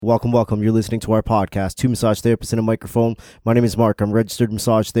Welcome. You're listening to our podcast, Two Massage Therapists and a Microphone. My name is Mark. I'm a registered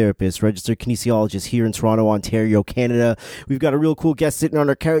massage therapist, registered kinesiologist here in Toronto, Ontario, Canada. We've got a real cool guest sitting on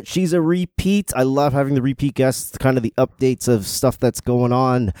our couch. She's a repeat. I love having the repeat guests, kind of the updates of stuff that's going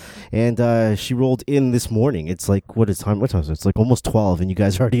on. And she rolled in this morning. It's like, what time is it? It's like almost 12 and you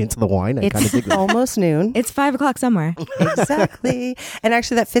guys are already into the wine. I kind of dig that. Almost noon. It's 5 o'clock somewhere. Exactly. And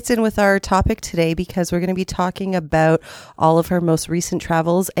actually that fits in with our topic today because we're going to be talking about all of her most recent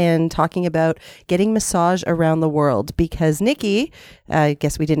travels and talking about getting massage around the world because Nikki, I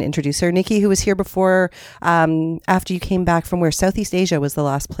guess we didn't introduce her, Nikki, who was here before, after you came back from where Southeast Asia was the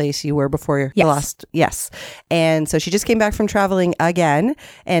last place you were before the last. Yes. And so she just came back from traveling again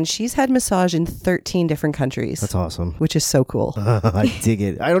and she's had massage in 13 different countries. That's awesome. Which is so cool. I dig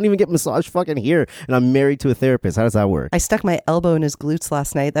it. I don't even get massage fucking here and I'm married to a therapist. How does that work? I stuck my elbow in his glutes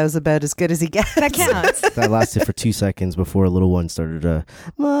last night. That was about as good as he gets. That counts. That lasted for 2 seconds before a little one started,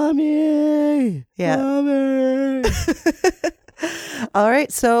 Mommy! Yeah. Mommy! All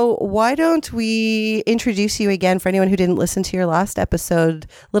right. So why don't we introduce you again for anyone who didn't listen to your last episode,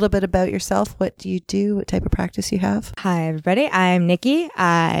 a little bit about yourself. What do you do? What type of practice you have? Hi, everybody. I'm Nikki.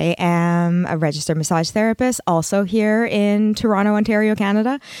 I am a registered massage therapist, also here in Toronto, Ontario,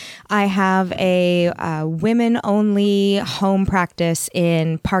 Canada. I have a women-only home practice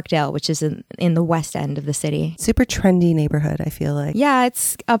in Parkdale, which is in the west end of the city. Super trendy neighborhood, I feel like. Yeah,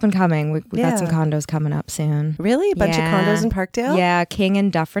 it's up and coming. We've got some condos coming up soon. Really? A bunch of condos in Parkdale? Yeah, King and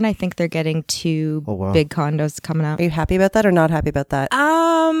Dufferin. I think they're getting two big condos coming up. Are you happy about that or not happy about that?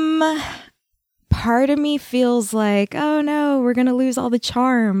 Part of me feels like, oh no, we're going to lose all the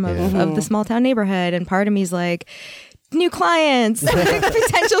charm of the small town neighborhood. And part of me is like, new clients,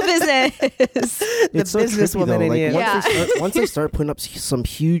 potential business. It's so businesswoman in you. Once they start putting up some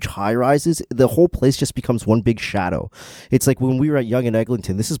huge high rises, the whole place just becomes one big shadow. It's like when we were at Yonge and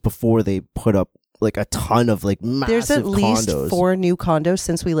Eglinton, this is before they put up like a ton of like massive There's at least condos. 4 new condos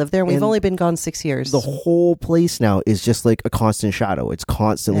since we lived there. And we've only been gone 6 years. The whole place now is just like a constant shadow. It's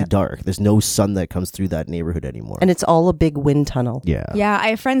constantly dark. There's no sun that comes through that neighborhood anymore. And it's all a big wind tunnel. Yeah. Yeah. I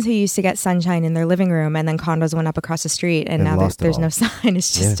have friends who used to get sunshine in their living room and then condos went up across the street and now there's no sun.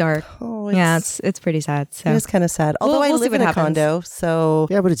 It's just dark. Oh, it's pretty sad. So. It is kind of sad. Although I live in a condo, so...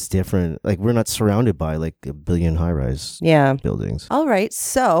 Yeah, but it's different. Like we're not surrounded by like a billion high-rise buildings. All right.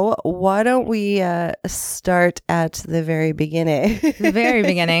 So why don't we start at the very beginning? The very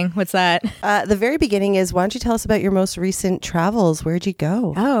beginning. What's that? The very beginning is, why don't you tell us about your most recent travels? Where'd you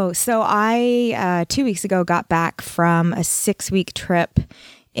go? Oh, so I 2 weeks ago got back from a 6-week trip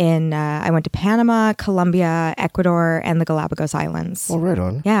I went to Panama, Colombia, Ecuador, and the Galapagos Islands. Oh, right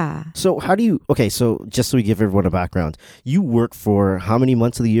on. Yeah. So so just so we give everyone a background, you work for how many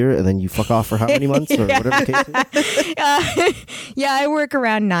months of the year and then you fuck off for how many months or whatever the case is? Yeah, I work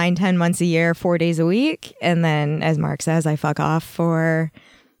around 9-10 months a year, 4 days a week. And then, as Mark says, I fuck off for,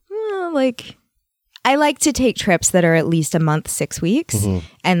 I like to take trips that are at least a month, 6 weeks. Mm-hmm.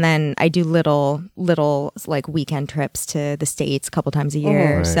 And then I do little like weekend trips to the States a couple times a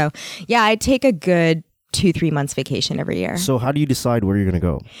year. Right. So yeah, I take a good 2-3 months vacation every year. So how do you decide where you're going to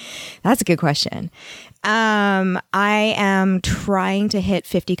go? That's a good question. I am trying to hit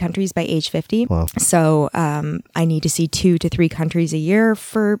 50 countries by age 50. Wow. So I need to see 2 to 3 countries a year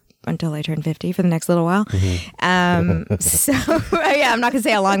until I turn 50 for the next little while. Mm-hmm. So yeah, I'm not gonna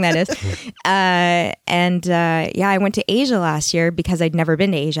say how long that is. I went to Asia last year because I'd never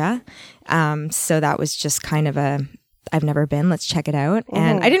been to Asia. So that was just kind of I've never been, let's check it out. Mm-hmm.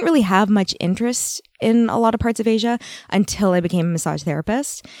 And I didn't really have much interest in a lot of parts of Asia until I became a massage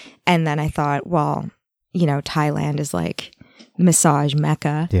therapist. And then I thought, well, Thailand is like massage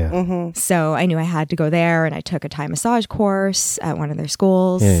mecca. Yeah. Mm-hmm. So I knew I had to go there, and I took a Thai massage course at one of their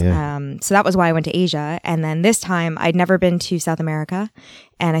schools. So that was why I went to Asia. And then this time I'd never been to South America,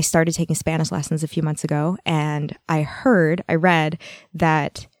 and I started taking Spanish lessons a few months ago. And I read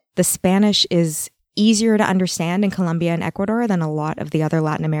that the Spanish is easier to understand in Colombia and Ecuador than a lot of the other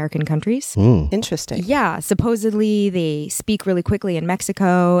Latin American countries. Interesting. Yeah. Supposedly they speak really quickly in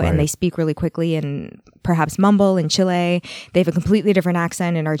Mexico, and they speak really quickly in perhaps mumble in Chile. They have a completely different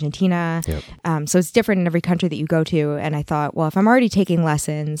accent in Argentina. Yep. So it's different in every country that you go to. And I thought, well, if I'm already taking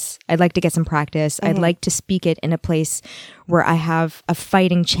lessons, I'd like to get some practice. Mm-hmm. I'd like to speak it in a place where I have a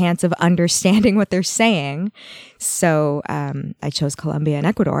fighting chance of understanding what they're saying. So I chose Colombia and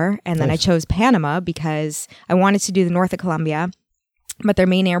Ecuador, and then I chose Panama because I wanted to do the north of Colombia but their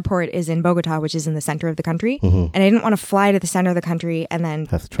main airport is in Bogota, which is in the center of the country. And I didn't want to fly to the center of the country and then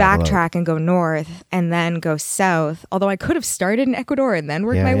backtrack and go north and then go south. Although I could have started in Ecuador and then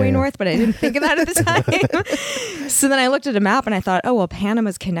worked my way north, but I didn't think of that at the time. So then I looked at a map and I thought, oh, well,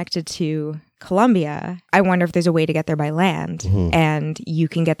 Panama's connected to Colombia. I wonder if there's a way to get there by land, and you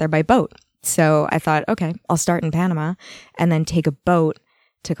can get there by boat. So I thought, okay, I'll start in Panama and then take a boat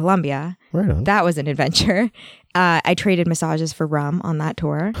to Colombia. Right on. That was an adventure. I traded massages for rum on that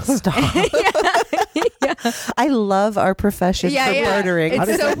tour. Stop. I love our profession for bartering.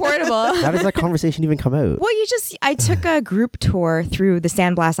 It's so portable. How does that conversation even come out? Well, I took a group tour through the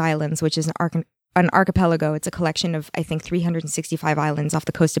San Blas Islands, which is an archipelago. It's a collection of, I think, 365 islands off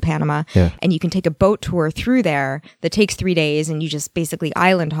the coast of Panama. Yeah. And you can take a boat tour through there that takes 3 days, and you just basically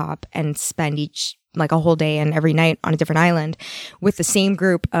island hop and spend like a whole day and every night on a different island with the same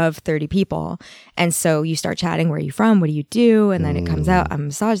group of 30 people. And so you start chatting, where are you from? What do you do? And then it comes out, I'm a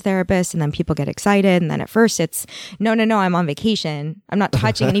massage therapist. And then people get excited. And then at first it's, no, I'm on vacation. I'm not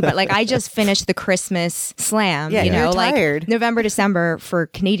touching anybody. Like, I just finished the Christmas slam, you're like tired. November, December for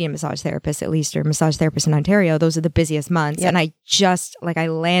Canadian massage therapists, at least, or massage therapists in Ontario. Those are the busiest months. Yep. And I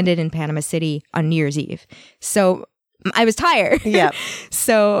landed in Panama City on New Year's Eve. So I was tired. Yeah.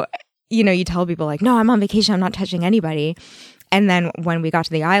 So, you tell people like, no, I'm on vacation. I'm not touching anybody. And then when we got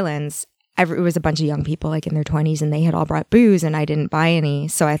to the islands, it was a bunch of young people like in their 20s, and they had all brought booze and I didn't buy any.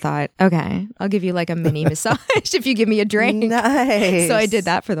 So I thought, okay, I'll give you like a mini massage if you give me a drink. Nice. So I did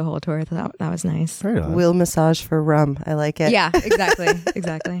that for the whole tour. That was nice. Will massage for rum. I like it. Yeah,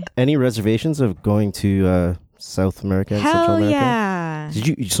 exactly. Any reservations of going to South America and Central America? Yeah.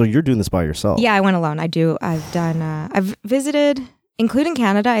 So you're doing this by yourself? Yeah, I went alone. I've visited, including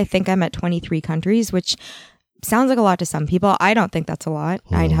Canada, I think I'm at 23 countries, which sounds like a lot to some people. I don't think that's a lot.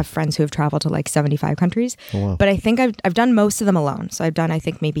 I'd have friends who have traveled to like 75 countries. Oh, wow. But I think I've done most of them alone. So I've done, I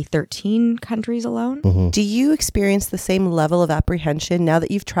think, maybe 13 countries alone. Do you experience the same level of apprehension now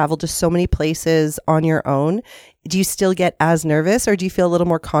that you've traveled to so many places on your own? Do you still get as nervous, or do you feel a little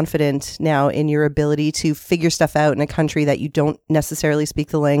more confident now in your ability to figure stuff out in a country that you don't necessarily speak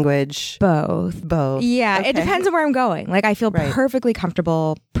the language? Both. Yeah, okay. It depends on where I'm going. Like, I feel perfectly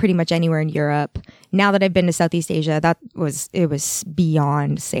comfortable pretty much anywhere in Europe. Now that I've been to Southeast Asia, it was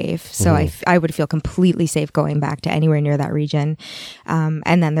beyond safe. So I would feel completely safe going back to anywhere near that region.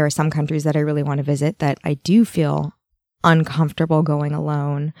 And then there are some countries that I really want to visit that I do feel uncomfortable going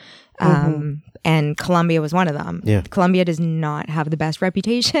alone. And Colombia was one of them. Yeah. Colombia does not have the best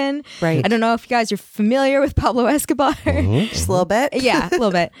reputation. Right. I don't know if you guys are familiar with Pablo Escobar. Just a little bit. Yeah, a little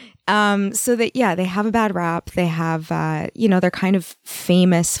bit. So that, they have a bad rap. They have, they're kind of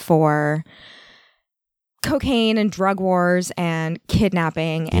famous for cocaine and drug wars and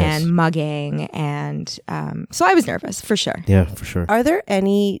kidnapping and mugging. And so I was nervous, for sure. Yeah, for sure. Are there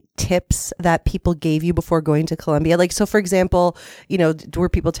any tips that people gave you before going to Colombia? Like, so for example, were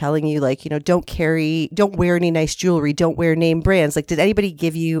people telling you like, don't wear any nice jewelry, don't wear name brands? Like, did anybody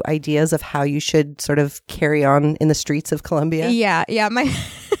give you ideas of how you should sort of carry on in the streets of Colombia? Yeah.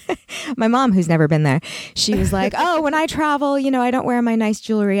 My mom, who's never been there, she was like, oh, when I travel, I don't wear my nice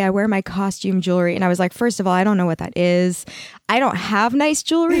jewelry. I wear my costume jewelry. And I was like, first of all, I don't know what that is. I don't have nice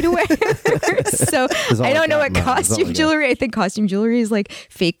jewelry to wear. So I don't know what costume jewelry. I think costume jewelry is like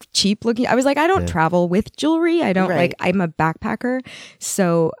fake, cheap looking. I was like, I don't travel with jewelry. I don't I'm a backpacker.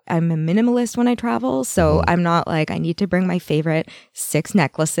 So I'm a minimalist when I travel. So I'm not like, I need to bring my favorite 6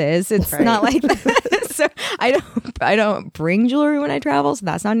 necklaces. It's not like that. So I don't bring jewelry when I travel. So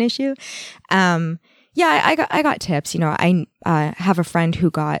that's not an issue. I got tips. I have a friend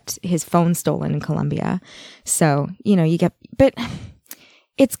who got his phone stolen in Colombia. So, but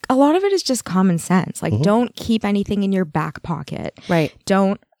it's a lot of it is just common sense. Like, don't keep anything in your back pocket. Right.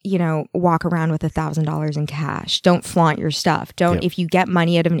 Don't, walk around with $1,000 in cash. Don't flaunt your stuff. If you get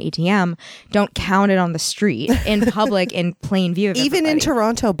money out of an ATM, don't count it on the street in public in plain view of Even in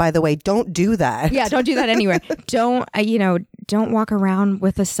Toronto, by the way, don't do that. Yeah, don't do that anywhere. Don't walk around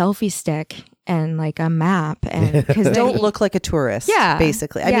with a selfie stick and like a map, and because don't look like a tourist. Yeah,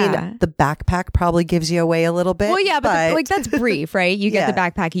 basically. I mean, the backpack probably gives you away a little bit. Well, yeah, but that's brief, right? You get the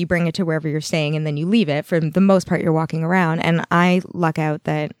backpack, you bring it to wherever you're staying, and then you leave it. For the most part, you're walking around, and I luck out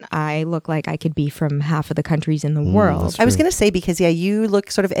that I look like I could be from half of the countries in the world. I was going to say, because you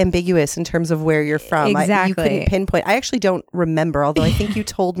look sort of ambiguous in terms of where you're from. Exactly. You couldn't pinpoint. I actually don't remember, although I think you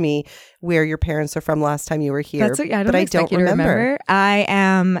told me where your parents are from last time you were here. I don't remember. I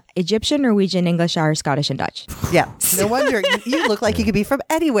am Egyptian, Norwegian, English, Irish, Scottish, and Dutch. Yeah. No wonder. You look like you could be from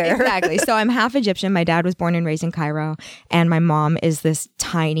anywhere. Exactly. So I'm half Egyptian. My dad was born and raised in Cairo. And my mom is this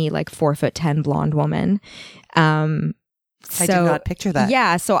tiny, like 4'10" blonde woman. I did not picture that.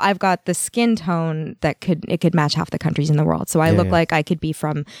 Yeah, so I've got the skin tone that could match half the countries in the world. So I look like I could be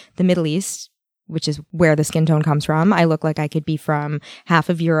from the Middle East, which is where the skin tone comes from. I look like I could be from half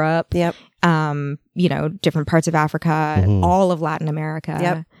of Europe. Yep. Different parts of Africa, all of Latin America.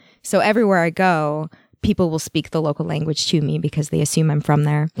 Yep. So everywhere I go, people will speak the local language to me because they assume I'm from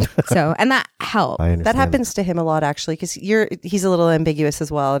there. So, and that helps. That happens to him a lot, actually, because he's a little ambiguous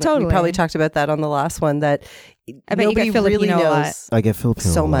as well. And totally. We probably talked about that on the last one, that I bet nobody you get really Filipino a lot. knows I get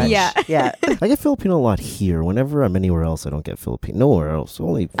Filipino so a lot. much. Yeah. I get Filipino a lot here. Whenever I'm anywhere else, I don't get Filipino. Nowhere else.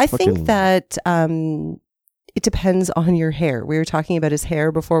 I think that it depends on your hair. We were talking about his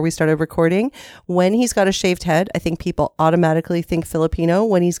hair before we started recording. When he's got a shaved head, I think people automatically think Filipino.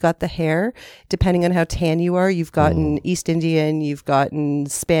 When he's got the hair, depending on how tan you are, you've gotten East Indian, you've gotten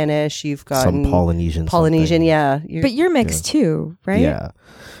Spanish, you've gotten some Polynesian. Yeah. But you're mixed too, right? Yeah,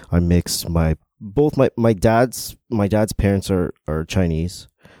 I'm mixed. My dad's parents are Chinese,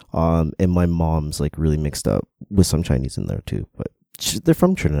 and my mom's like really mixed up with some Chinese in there too, but. They're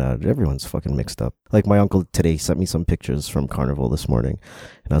from Trinidad. Everyone's fucking mixed up. Like my uncle today sent me some pictures from Carnival this morning,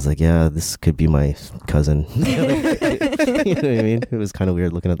 and I was like, "Yeah, this could be my cousin." You know what I mean? It was kind of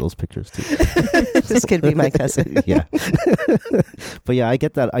weird looking at those pictures too. This could be my cousin. Yeah, but yeah, I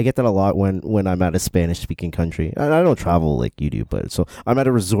get that. I get that a lot when I'm at a Spanish-speaking country. And I don't travel like you do, but so I'm at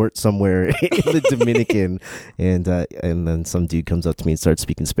a resort somewhere in the Dominican, and then some dude comes up to me and starts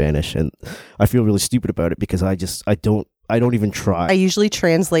speaking Spanish, and I feel really stupid about it because I don't even try. I usually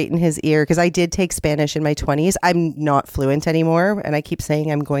translate in his ear because I did take Spanish in my 20s. I'm not fluent anymore, and I keep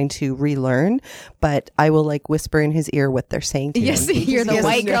saying I'm going to relearn, but I will like whisper in his ear what they're saying to him. Yes, you're the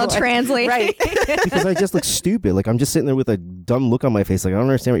white girl translating. Right. Because I just look stupid. Like I'm just sitting there with a dumb look on my face. Like I don't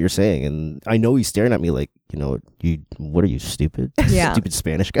understand what you're saying, and I know he's staring at me like, what are you, stupid? Yeah. Stupid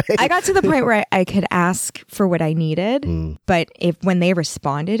Spanish guy. I got to the point where I could ask for what I needed, but when they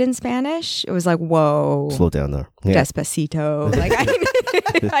responded in Spanish, it was like, whoa, slow down there. Yeah. Despacito. Like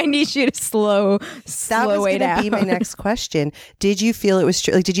I need you to slow That was way going to down. be my next question. Did you feel it was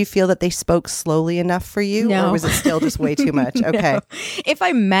true? Like, did you feel that they spoke slowly enough for you, No. or was it still just way too much? Okay. No. If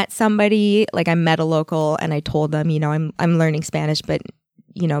I met somebody, like I met a local, and I told them, I'm learning Spanish, but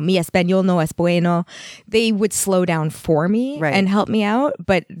mi español no es bueno, they would slow down for me and help me out.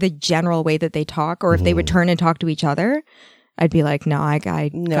 But the general way that they talk, or if they would turn and talk to each other, I'd be like, no, I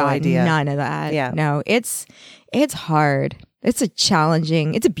got idea. none of that. Yeah. No, it's hard. It's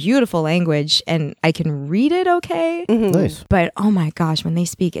a beautiful language, and I can read it okay. Nice. But oh my gosh, when they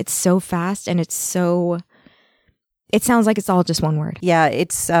speak, it's so fast, and it sounds like it's all just one word. Yeah,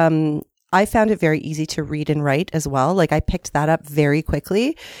 it's I found it very easy to read and write as well. Like I picked that up very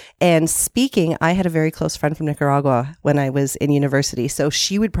quickly. And speaking, I had a very close friend from Nicaragua when I was in university. So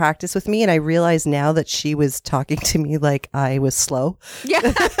she would practice with me, and I realize now that she was talking to me like I was slow. Yeah.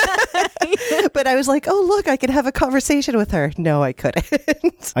 But I was like, oh, look, I could have a conversation with her. No, I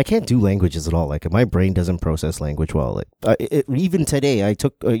couldn't. I can't do languages at all. Like my brain doesn't process language well. Like even today, I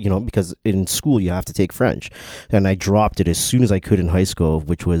took because in school you have to take French, and I dropped it as soon as I could in high school,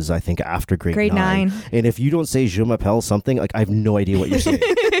 which was I think after grade 9. And if you don't say je m'appelle something, like I have no idea what you're saying.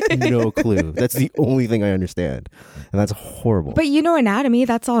 No clue. That's the only thing I understand, and that's horrible. But anatomy,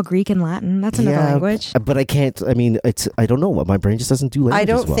 that's all Greek and Latin. That's another language. But I can't. I mean, I don't know what my brain just doesn't do. I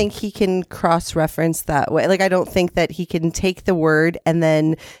don't well. think he can cross-reference that way. Like I don't think that he can take the word and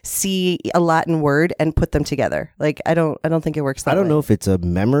then see a Latin word and put them together. Like I don't think it works that way. I don't know if it's a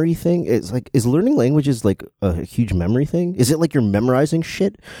memory thing. It's like, is learning languages like a huge memory thing? Is it like you're memorizing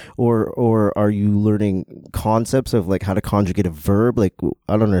shit, or are you learning concepts of like how to conjugate a verb? Like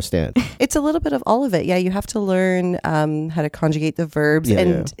I don't understand. It's a little bit of all of it. Yeah, you have to learn how to conjugate the verbs,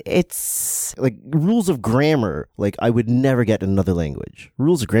 it's like rules of grammar. Like I would never get in another language.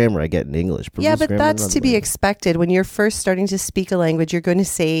 Rules of grammar I get in English. But yeah, but that's to be expected. When you're first starting to speak a language, you're going to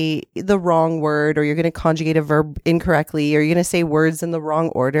say the wrong word, or you're going to conjugate a verb incorrectly, or you're going to say words in the wrong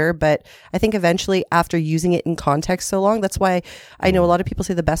order. But I think eventually, after using it in context so long, that's why I know a lot of people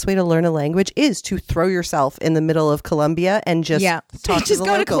say the best way to learn a language is to throw yourself in the middle of Colombia and just talk to the go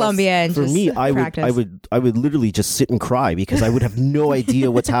locals. To Colombia and for just me, I would literally just sit and cry because I would have no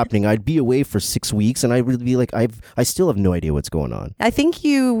idea what's happening. I'd be away for 6 weeks, and I would be like, I still have no idea what's going on. I think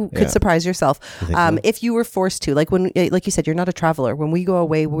you could surprise yourself so? If you were forced to. Like like you said, you're not a traveler. When we go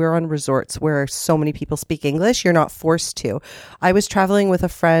away, we're on resorts where so many people speak English. You're not forced to. I was traveling with a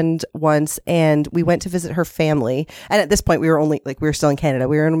friend once, and we went to visit her family. And at this point, we were still in Canada.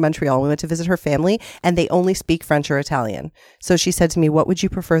 We were in Montreal. We went to visit her family, and they only speak French or Italian. So she said to me, "What would you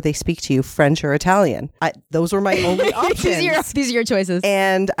prefer prefer they speak to you, French or Italian? Those were my only options. These are your choices.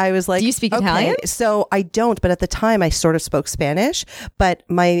 And I was like, do you speak Italian? So I don't, but at the time I sort of spoke Spanish, but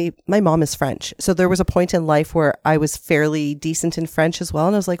my mom is French. So there was a point in life where I was fairly decent in French as well.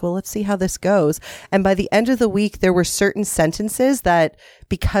 And I was like, well, let's see how this goes. And by the end of the week, there were certain sentences that,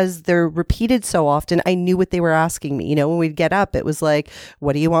 because they're repeated so often, I knew what they were asking me. You know, when we'd get up, it was like,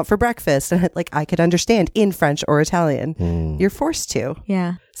 what do you want for breakfast? And I could understand in French or Italian. You're forced to.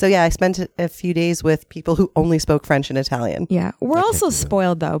 Yeah. So yeah, I spent a few days with people who only spoke French and Italian. Yeah. We're also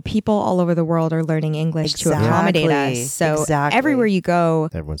spoiled though. People all over the world are learning English to accommodate us. So everywhere you go,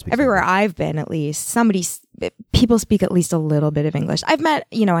 everywhere I've been at least, people speak at least a little bit of English. I've met,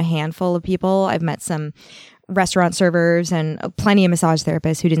 a handful of people. I've met some restaurant servers and plenty of massage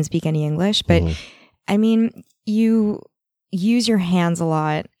therapists who didn't speak any English. But I mean, you use your hands a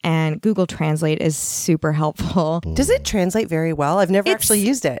lot, and Google Translate is super helpful. Does it translate very well? I've never actually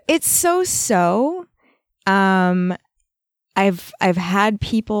used it. It's so. I've had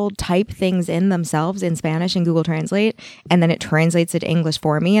people type things in themselves in Spanish in Google Translate, and then it translates it to English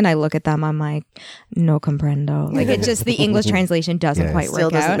for me, and I look at them, I'm like, no comprendo. Like, it just, the English translation doesn't quite work out. Still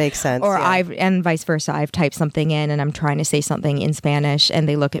doesn't make sense. Or and vice versa, I've typed something in and I'm trying to say something in Spanish, and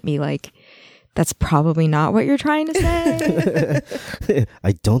they look at me like, that's probably not what you're trying to say.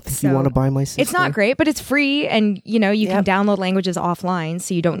 I don't think you want to buy my sister. It's not great, but it's free, and you can download languages offline,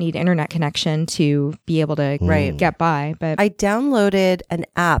 so you don't need internet connection to be able to get by. But I downloaded an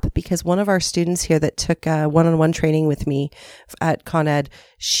app because one of our students here that took one-on-one training with me at Con Ed,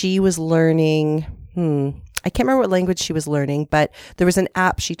 she was learning. I can't remember what language she was learning, but there was an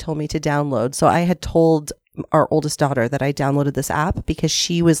app she told me to download. So I had told our oldest daughter that I downloaded this app because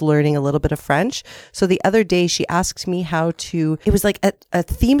she was learning a little bit of French. So the other day she asked me it was like a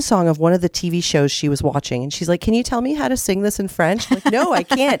theme song of one of the TV shows she was watching. And she's like, can you tell me how to sing this in French? I'm like, no, I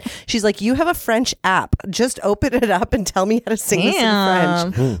can't. She's like, you have a French app. Just open it up and tell me how to sing this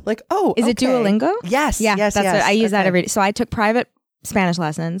in French. Like, is it Duolingo? Yes. Yeah, that's what I use that every day. So I took private Spanish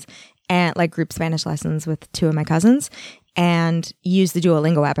lessons and like group Spanish lessons with two of my cousins, and used the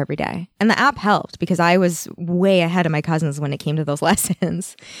Duolingo app every day. And the app helped because I was way ahead of my cousins when it came to those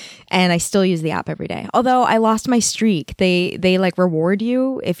lessons. And I still use the app every day. Although I lost my streak. They like reward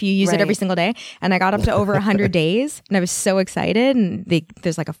you if you use it every single day. And I got up to over 100 days, and I was so excited. And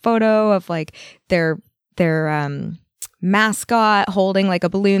there's like a photo of like their mascot holding like a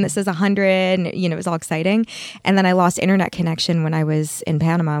balloon that says 100, and it was all exciting. And then I lost internet connection when I was in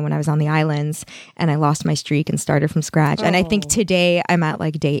Panama, when I was on the islands, and I lost my streak and started from scratch. And I think today I'm at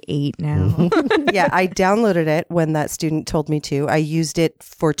like day 8 now. Yeah, I downloaded it when that student told me to. I used it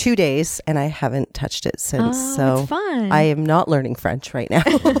for 2 days and I haven't touched it since. So that's fun. I am not learning French right now.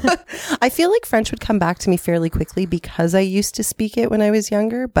 I feel like French would come back to me fairly quickly because I used to speak it when I was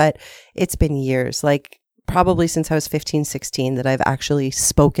younger, but it's been years. Like, probably since I was 15, 16 that I've actually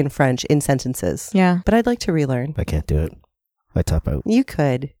spoken French in sentences. Yeah. But I'd like to relearn. I can't do it. I tap out. You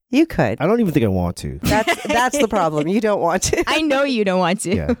could. I don't even think I want to. That's the problem. You don't want to. I know you don't want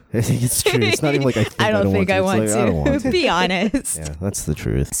to. Yeah, it's true. It's not even like I don't think I want to. I don't want to. Be honest. Yeah, that's the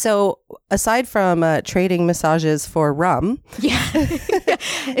truth. So aside from trading massages for rum,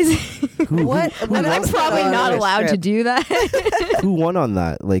 what? I'm probably not allowed to do that. Who won on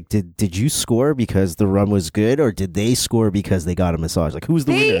that? Like, did you score because the rum was good, or did they score because they got a massage? Like, who's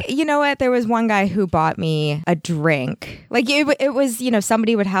the winner? You know what? There was one guy who bought me a drink. Like it was,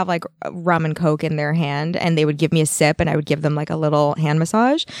 somebody would have like rum and Coke in their hand, and they would give me a sip, and I would give them like a little hand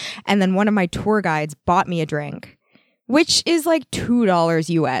massage. And then one of my tour guides bought me a drink, which is like $2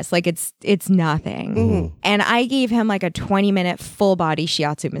 US. Like it's nothing. Mm-hmm. And I gave him like a 20-minute full body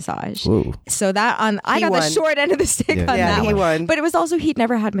shiatsu massage. Whoa. So I got the short end of the stick on that he won. But it was also, he'd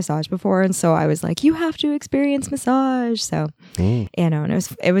never had massage before. And so I was like, you have to experience massage. So, and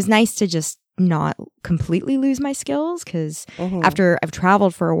it was nice to just not completely lose my skills, because after I've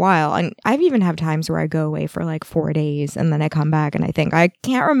traveled for a while, and I've even had times where I go away for like 4 days and then I come back and I think I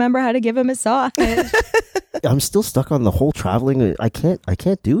can't remember how to give a massage. I'm still stuck on the whole traveling. I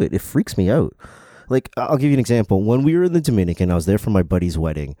can't do it. It freaks me out. Like, I'll give you an example. When we were in the Dominican, I was there for my buddy's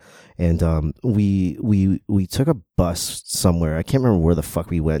wedding, and we took a bus somewhere. I can't remember where the fuck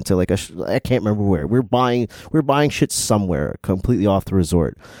we went to. Like, I can't remember where. We're buying shit somewhere completely off the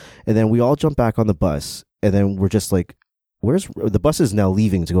resort, and then we all jump back on the bus, and then we're just like, "Where's the bus is now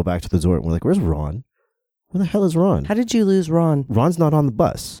leaving to go back to the resort?" And we're like, "Where's Ron? Where the hell is Ron? How did you lose Ron? Ron's not on the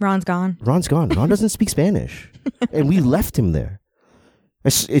bus. Ron's gone. Ron doesn't speak Spanish, and we left him there.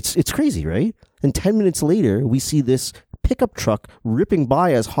 It's crazy, right? And 10 minutes later, we see this pickup truck ripping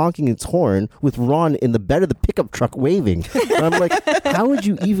by us, honking its horn with Ron in the bed of the pickup truck waving. And I'm like, how did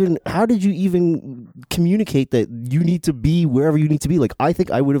you even communicate that you need to be wherever you need to be? Like, I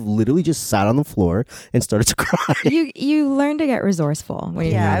think I would have literally just sat on the floor and started to cry. You learn to get resourceful when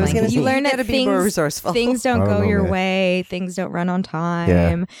you're Yeah, I was going to say, you learn you that gotta be more resourceful. Things don't go your way. Things don't run on time.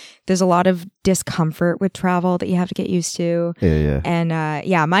 Yeah. There's a lot of discomfort with travel that you have to get used to. Yeah. And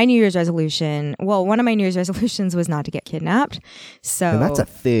my New Year's resolution, one of my New Year's resolutions was not to get kidnapped. So and that's a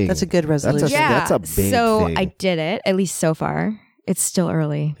thing. That's a good resolution. That's a big thing. So I did it, at least so far. It's still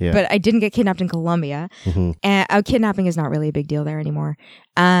early, but I didn't get kidnapped in Colombia. And kidnapping is not really a big deal there anymore.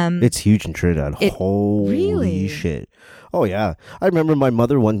 It's huge in Trinidad. Holy shit. Oh yeah. I remember my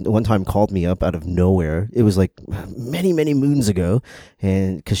mother one time called me up out of nowhere. It was like many, many moons ago.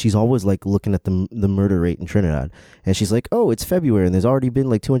 And because she's always like looking at the murder rate in Trinidad. And she's like, oh, it's February and there's already been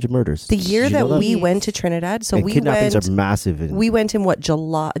like 200 murders. The year that we went to Trinidad. So kidnappings are massive. We went in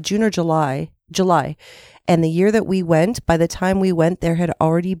June or July. And the year that we went, by the time we went, there had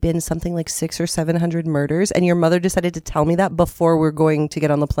already been something like 600 or 700 murders. And your mother decided to tell me that before we're going to get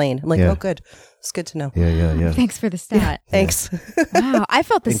on the plane. I'm like, oh, good. It's good to know. Yeah. Thanks for the stat. Thanks. Wow. I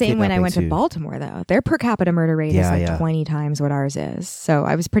felt the same when I went to Baltimore, though. Their per capita murder rate is like 20 times what ours is. So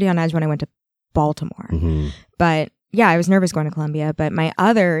I was pretty on edge when I went to Baltimore. But yeah, I was nervous going to Colombia, but my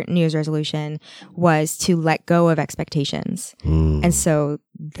other New Year's resolution was to let go of expectations. And so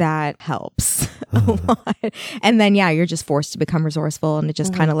that helps a lot. And then, you're just forced to become resourceful and to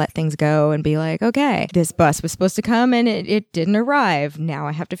just kind of let things go and be like, okay, this bus was supposed to come and it didn't arrive. Now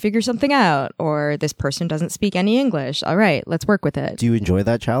I have to figure something out. Or this person doesn't speak any English. All right, let's work with it. Do you enjoy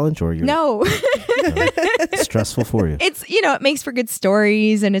that challenge or No. Stressful for you? It's, it makes for good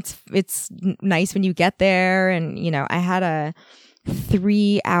stories and it's nice when you get there. And, I had a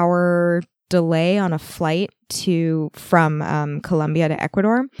 3-hour delay on a flight from Colombia to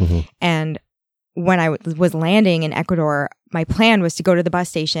Ecuador. And when I was landing in Ecuador, my plan was to go to the bus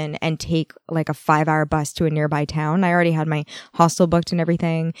station and take like a 5-hour bus to a nearby town. I already had my hostel booked and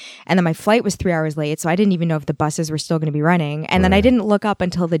everything. And then my flight was 3 hours late. So I didn't even know if the buses were still going to be running. And then I didn't look up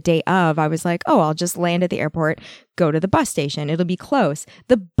until the day of. I was like, oh, I'll just land at the airport, go to the bus station. It'll be close.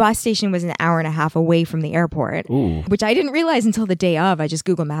 The bus station was an hour and a half away from the airport, which I didn't realize until the day of. I just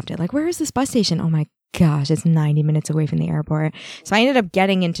Google mapped it. Like, where is this bus station? Oh my gosh, it's 90 minutes away from the airport. So I ended up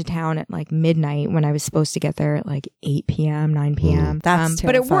getting into town at like midnight when I was supposed to get there at like 8 p.m., 9 p.m. That's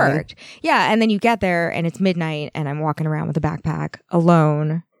but it worked. Yeah. And then you get there and it's midnight and I'm walking around with a backpack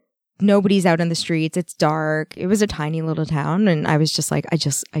alone. Nobody's out in the streets. It's dark. It was a tiny little town. And I was just like, I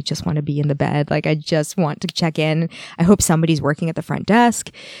just want to be in the bed. Like, I just want to check in. I hope somebody's working at the front desk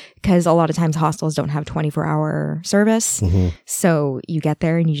because a lot of times hostels don't have 24-hour service. So you get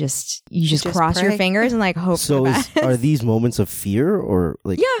there and you just cross your fingers and like hope for the best. Are these moments of fear or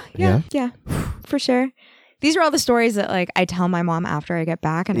like? Yeah, for sure. These are all the stories that like I tell my mom after I get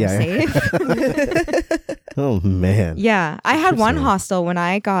back and I'm safe. Oh man. Yeah. I had one hostel when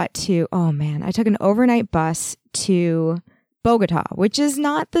I got to, I took an overnight bus to Bogota, which is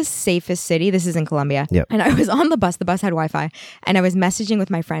not the safest city. This is in Colombia. Yep. And I was on the bus. The bus had Wi-Fi. And I was messaging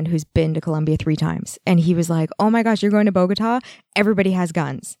with my friend who's been to Colombia 3 times. And he was like, oh my gosh, you're going to Bogota? Everybody has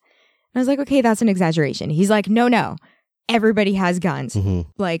guns. And I was like, okay, that's an exaggeration. He's like, no. Everybody has guns.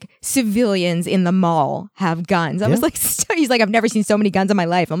 Like civilians in the mall have guns. I was like, he's like, I've never seen so many guns in my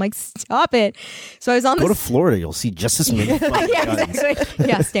life. I'm like, stop it. So I was on Go to Florida, you'll see just as many guns. Exactly.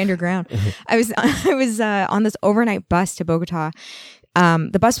 Yeah, stand your ground. I was on this overnight bus to Bogota.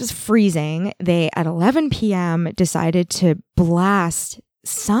 The bus was freezing. They, at 11 p.m., decided to blast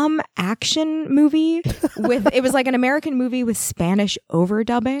some action movie it was like an American movie with Spanish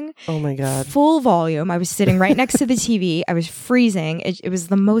overdubbing. Oh my God. Full volume. I was sitting right next to the TV. I was freezing. It was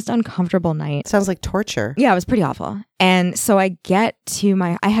the most uncomfortable night. Sounds like torture. Yeah, it was pretty awful. And so I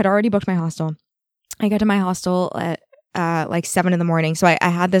had already booked my hostel. I got to my hostel at like 7 a.m. So I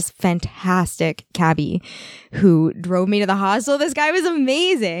had this fantastic cabbie who drove me to the hostel. This guy was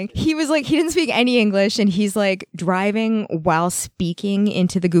amazing. He was like, he didn't speak any English and he's like driving while speaking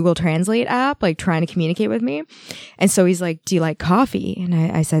into the Google Translate app, like trying to communicate with me. And so he's like, do you like coffee? And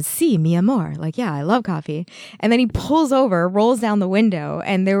I said, sí, mi amor. Like, yeah, I love coffee. And then he pulls over, rolls down the window,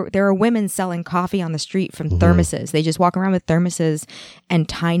 and there are women selling coffee on the street from thermoses. They just walk around with thermoses and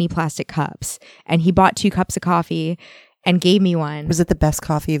tiny plastic cups. And he bought 2 cups of coffee and gave me one. Was it the best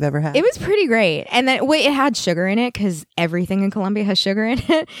coffee you've ever had? It was pretty great. And then it had sugar in it because everything in Colombia has sugar in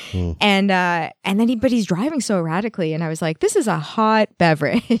it. And then but he's driving so erratically. And I was like, this is a hot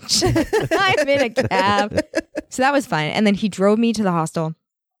beverage. I'm in a cab. So that was fun. And then he drove me to the hostel.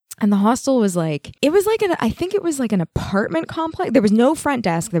 And the hostel was like, I think it was like an apartment complex. There was no front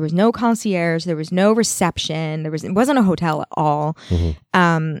desk. There was no concierge. There was no reception. It wasn't a hotel at all.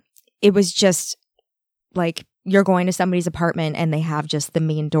 It was just like you're going to somebody's apartment and they have just the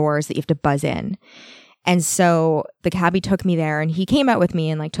main doors that you have to buzz in. And so the cabbie took me there and he came out with me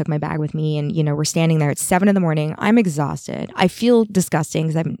and like took my bag with me. And, we're standing there at 7 a.m. I'm exhausted. I feel disgusting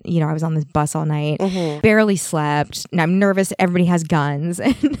because I was on this bus all night, barely slept, and I'm nervous. Everybody has guns.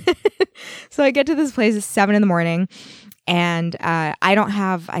 And so I get to this place at 7 a.m. and I don't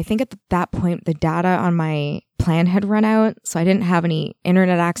have, I think at that point, the data on my plan had run out. So I didn't have any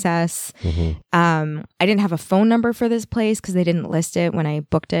internet access. I didn't have a phone number for this place because they didn't list it when I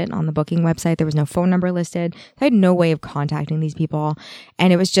booked it on the booking website. There was no phone number listed. I had no way of contacting these people.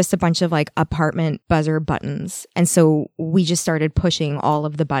 And it was just a bunch of like apartment buzzer buttons. And so we just started pushing all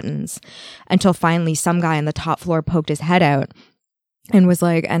of the buttons until finally some guy on the top floor poked his head out and was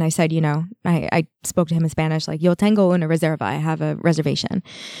like, and I said, I spoke to him in Spanish, like, yo tengo una reserva. I have a reservation.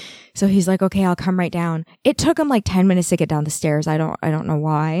 So he's like, okay, I'll come right down. It took him like 10 minutes to get down the stairs. I don't know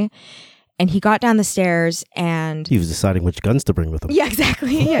why. And he got down the stairs and he was deciding which guns to bring with him. Yeah,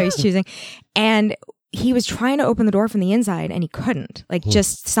 exactly. Yeah, he's choosing. And he was trying to open the door from the inside and he couldn't. Like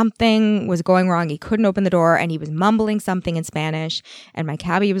just something was going wrong. He couldn't open the door and he was mumbling something in Spanish. And my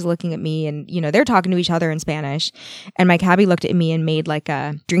cabbie was looking at me and, they're talking to each other in Spanish. And my cabbie looked at me and made like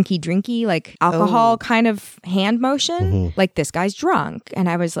a drinky, like alcohol kind of hand motion. Like this guy's drunk. And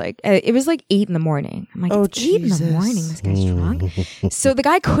I was like, it was like 8 a.m. I'm like, it's 8 a.m. This guy's drunk. So the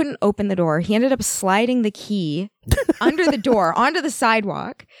guy couldn't open the door. He ended up sliding the key under the door onto the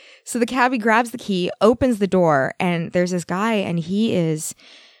sidewalk. So the cabbie grabs the key, opens the door, and there's this guy, and he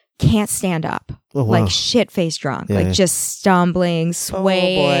can't stand up. Oh, wow. Like shit-faced drunk, like just stumbling,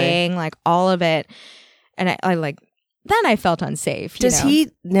 swaying, like all of it. And I like, then I felt unsafe. Does he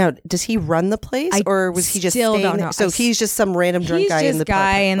run the place, or was he just staying don't know. There? So he's just some random drunk guy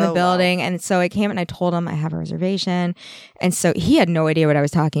in the building. Wow. And so I came and I told him I have a reservation, and so he had no idea what I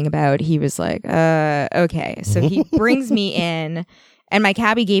was talking about. He was like, okay. So he brings me in, and my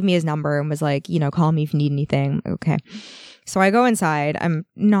cabbie gave me his number and was like, call me if you need anything. Okay. So I go inside. I'm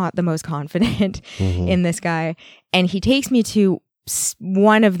not the most confident in this guy, and he takes me to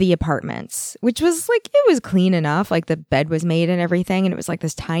one of the apartments, which was like, it was clean enough, like the bed was made and everything, and it was like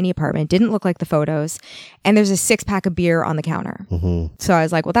this tiny apartment, didn't look like the photos, and there's a 6-pack of beer on the counter. So I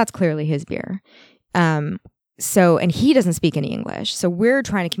was like, well, that's clearly his beer. And he doesn't speak any English, so we're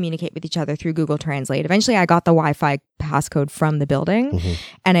trying to communicate with each other through Google Translate. Eventually I got the Wi-Fi passcode from the building,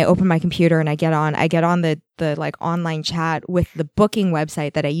 and I open my computer and I get on the like online chat with the booking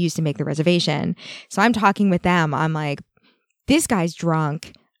website that I used to make the reservation. So I'm talking with them. I'm like, this guy's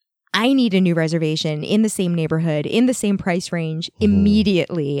drunk. I need a new reservation in the same neighborhood, in the same price range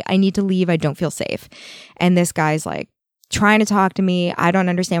immediately. I need to leave. I don't feel safe. And this guy's like trying to talk to me. I don't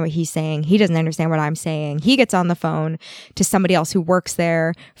understand what he's saying. He doesn't understand what I'm saying. He gets on the phone to somebody else who works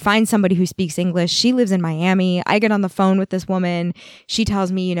there, finds somebody who speaks English. She lives in Miami. I get on the phone with this woman. She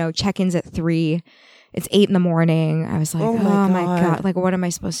tells me, check-in's at 3. It's 8 a.m. I was like, oh my God. Like, what am I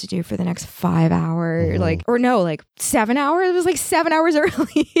supposed to do for the next 5 hours? Like 7 hours? It was like 7 hours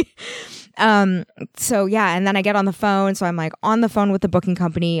early. So yeah. And then I get on the phone. So I'm like on the phone with the booking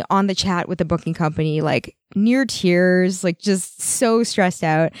company, on the chat with the booking company, like near tears, like just so stressed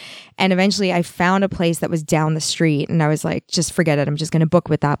out. And eventually I found a place that was down the street, and I was like, just forget it. I'm just going to book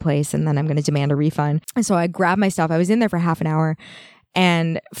with that place, and then I'm going to demand a refund. And so I grabbed my stuff. I was in there for half an hour.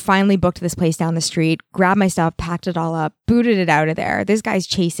 And finally booked this place down the street, grabbed my stuff, packed it all up, booted it out of there. This guy's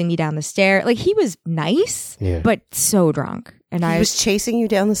chasing me down the stair. Like, he was nice, but so drunk. And he was chasing you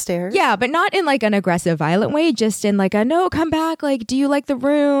down the stairs? Yeah, but not in like an aggressive, violent way. Just in like a, no, come back. Like, do you like the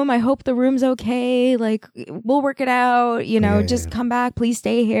room? I hope the room's okay. Like, we'll work it out. Just come back. Please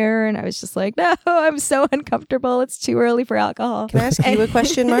stay here. And I was just like, no, I'm so uncomfortable. It's too early for alcohol. Can I ask you a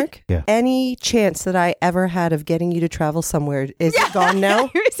question, Mark? Yeah. Any chance that I ever had of getting you to travel somewhere, is it gone now?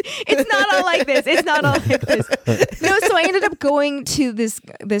 It's not all like this. It's not all like this. No, so I ended up going to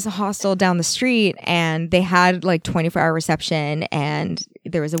this hostel down the street, and they had like 24-hour reception. And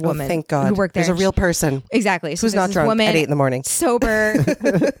there was a woman thank God. who worked there. There's a real person. Exactly. So who's not drunk at 8 a.m. Sober.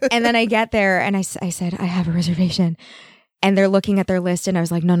 And then I get there and I said, I have a reservation. And they're looking at their list, and I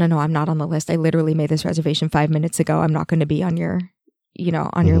was like, no, I'm not on the list. I literally made this reservation 5 minutes ago. I'm not going to be on your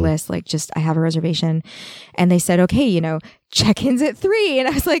your list. Like, just, I have a reservation. And they said, okay, check-in's at 3. And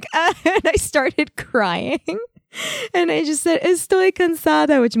I was like, and I started crying. And I just said, estoy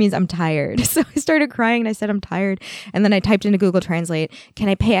cansada, which means I'm tired. So I started crying and I said, I'm tired. And then I typed into Google Translate, can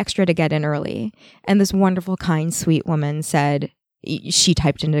I pay extra to get in early? And this wonderful, kind, sweet woman said, she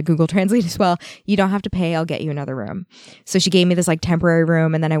typed into Google Translate as well, you don't have to pay, I'll get you another room. So she gave me this like temporary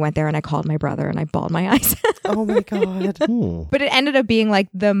room, and then I went there and I called my brother and I bawled my eyes. Oh my God. But it ended up being like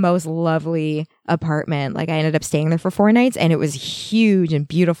the most lovely apartment. Like I ended up staying there for 4 nights, and it was huge and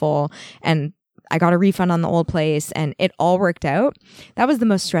beautiful, and I got a refund on the old place, and it all worked out. That was the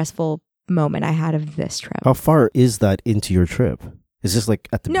most stressful moment I had of this trip. How far is that into your trip? Is this like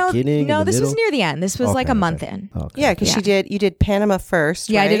at the beginning? No, in the this was middle? near the end. This was like a month in. Okay. Yeah, because you did Panama first.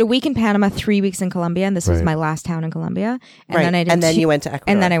 Yeah, right? I did a week in Panama, 3 weeks in Colombia, and this was Right. my last town in Colombia. And Right. then I did And then you went to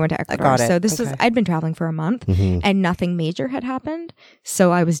Ecuador. And then I went to Ecuador. got it. So this was, Okay. I'd been traveling for a month, and nothing major had happened.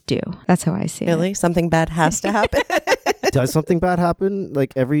 So I was due. That's how I see it. Really? Something bad has to happen? Does something bad happen?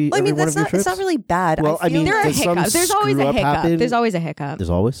 Like every Well, I mean, one that's of your not, trips? it's not really bad. Well, I feel mean, There are does some hiccups. There's always a screw-up hiccup. happen? There's always a hiccup. There's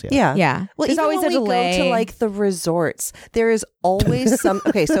always, Yeah. Well, There's even always when a we delay. go to like the resorts, there is always some.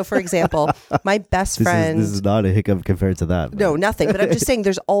 Okay, so for example, my best friend. This is not a hiccup compared to that. No, nothing. But I'm just saying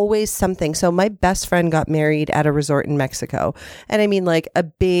there's always something. So my best friend got married at a resort in Mexico. And I mean like a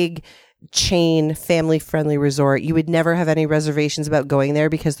big chain family friendly resort. You would never have any reservations about going there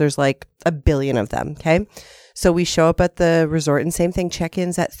because there's like a billion of them. Okay. So we show up at the resort and same thing,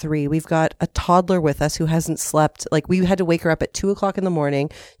 check-ins at 3. We've got a toddler with us who hasn't slept. Like we had to wake her up at 2:00 in the morning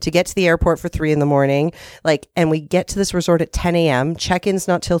to get to the airport for 3 a.m. Like, and we get to this resort at 10 a.m. Check-in's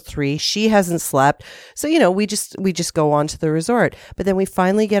not till 3. She hasn't slept. So, you know, we just go on to the resort, but then we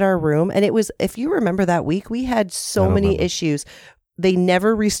finally get our room. And it was, if you remember that week, we had so many issues. They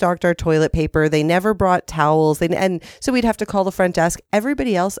never restocked our toilet paper. They never brought towels. And so we'd have to call the front desk.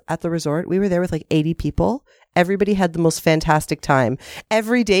 Everybody else at the resort, we were there with like 80 people. Everybody had the most fantastic time.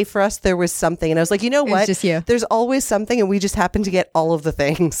 Every day for us, there was something. And I was like, you know what? just you. There's always something. And we just happened to get all of the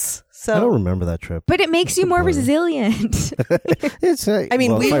things. So I don't remember that trip. But it makes you more resilient. It's, I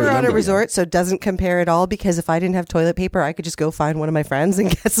mean, well, we if I were on a remember, resort, so it doesn't compare at all because if I didn't have toilet paper, I could just go find one of my friends and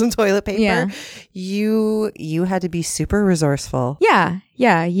get some toilet paper. Yeah. You had to be super resourceful. Yeah.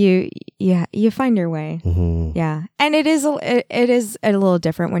 You find your way. Mhm. Yeah. And it is a little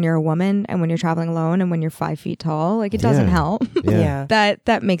different when you're a woman and when you're traveling alone and when you're 5 feet tall. Like it doesn't Yeah. help. Yeah.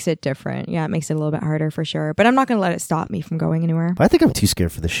 That makes it different. Yeah, it makes it a little bit harder for sure. But I'm not going to let it stop me from going anywhere. I think I'm too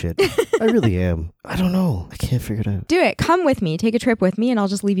scared for this shit. I really am. I don't know. I can't figure it out. Do it. Come with me. Take a trip with me and I'll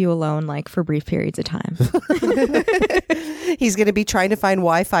just leave you alone like for brief periods of time. He's going to be trying to find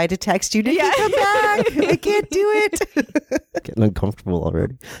Wi-Fi to text you. Nikki, come back. I can't do it. Getting uncomfortable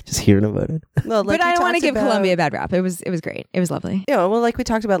already. Just hearing about it. Well, like But I we don't want to talked give about- Colombia a bad rap. It was great. It was lovely. You know, well, like we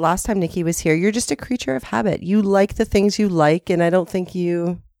talked about last time Nikki was here, you're just a creature of habit. You like the things you like, and I don't think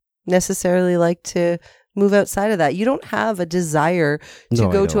you necessarily like to move outside of that. You don't have a desire to No,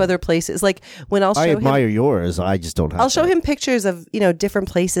 I go to don't. other places. Like when I'll show I him, admire yours. I just don't have I'll show that. him pictures of, you know, different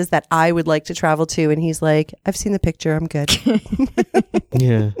places that I would like to travel to, and he's like, "I've seen the picture. I'm good."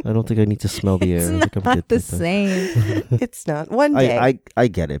 Yeah, I don't think I need to smell the air. I think I'm Not good the with that. same. It's not. One day. I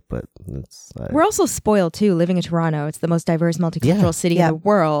get it, but it's We're also spoiled too, living in Toronto. It's the most diverse multicultural Yeah. city Yeah. in the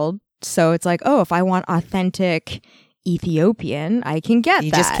world. So it's like, oh, if I want authentic Ethiopian, I can get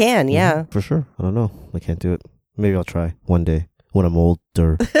you that. just can, yeah. for sure. I don't know. I can't do it. Maybe I'll try one day when I'm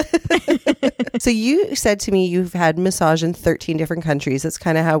older. So you said to me you've had massage in 13 different countries. That's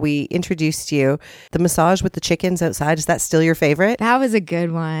kind of how we introduced you. The massage with the chickens outside, is that still your favorite? That was a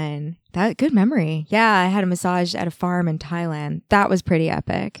good one. Good memory. Yeah, I had a massage at a farm in Thailand. That was pretty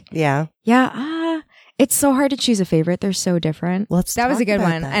epic. Yeah. Yeah, it's so hard to choose a favorite. They're so different. That was a good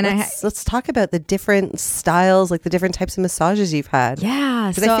one. And let's talk about the different styles, like the different types of massages you've had.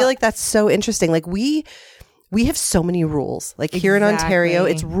 yeah, Because I feel like that's so interesting. Like we have so many rules. Like here in Ontario,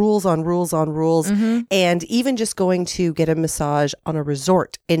 Exactly. it's rules on rules on rules. Mm-hmm. And even just going to get a massage on a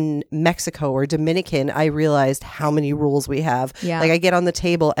resort in Mexico or Dominican, I realized how many rules we have. Yeah. Like I get on the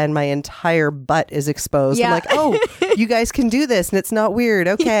table and my entire butt is exposed. I'm Yeah. like, oh, you guys can do this and it's not weird.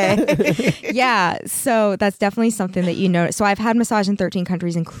 Okay. yeah, so that's definitely something that you notice. So I've had massage in 13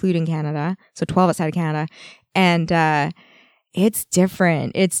 countries, including Canada. So 12 outside of Canada. And it's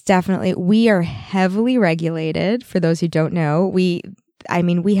different. It's definitely, we are heavily regulated. For those who don't know, we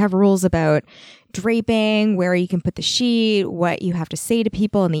have rules about draping, where you can put the sheet, what you have to say to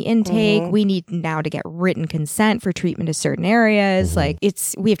people in the intake. We need now to get written consent for treatment of certain areas. Like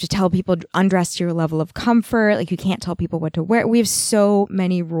we have to tell people undress to your level of comfort. Like you can't tell people what to wear. We have so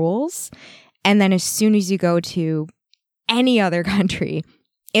many rules. And then as soon as you go to any other country,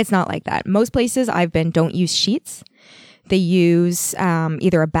 it's not like that. Most places I've been don't use sheets. They use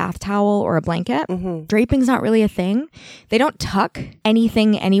either a bath towel or a blanket. Draping's not really a thing. They don't tuck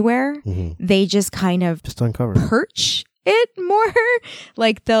anything anywhere. They just kind of Just uncover. perch it more.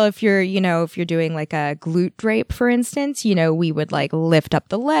 Like if you're doing like a glute drape, for instance, we would like lift up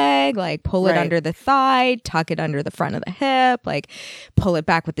the leg, like pull it under the thigh, tuck it under the front of the hip, like pull it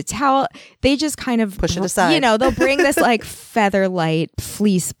back with the towel. They just kind of push it aside. They'll bring this like feather light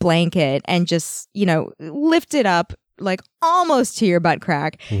fleece blanket and just, lift it up like almost to your butt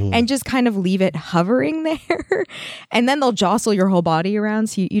crack and just kind of leave it hovering there. And then they'll jostle your whole body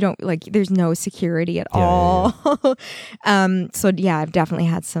around. So you don't like, there's no security at all. So yeah, I've definitely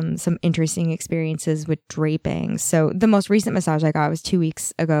had some interesting experiences with draping. So the most recent massage I got was 2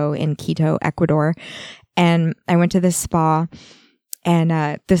 weeks ago in Quito, Ecuador. And I went to this spa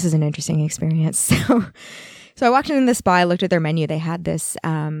and this is an interesting experience. So I walked into the spa, I looked at their menu. They had this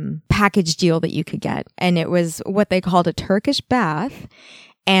package deal that you could get. And it was what they called a Turkish bath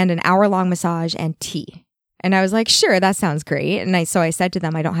and an hour-long massage and tea. And I was like, sure, that sounds great. And so I said to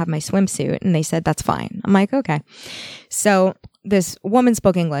them, I don't have my swimsuit. And they said, that's fine. I'm like, okay. So this woman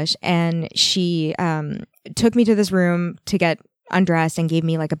spoke English and she took me to this room to get undressed and gave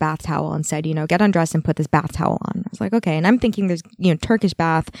me like a bath towel and said, get undressed and put this bath towel on. I was like, okay. And I'm thinking there's, Turkish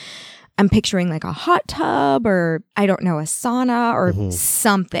bath. I'm picturing like a hot tub or I don't know, a sauna or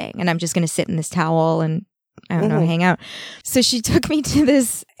something. And I'm just going to sit in this towel and I don't know, hang out. So she took me to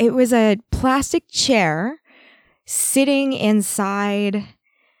this, it was a plastic chair sitting inside.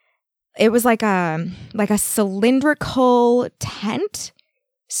 It was like a cylindrical tent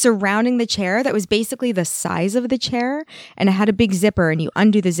surrounding the chair that was basically the size of the chair. And it had a big zipper and you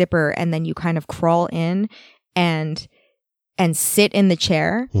undo the zipper and then you kind of crawl in and sit in the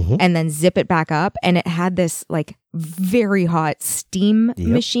chair and then zip it back up. And it had this like very hot steam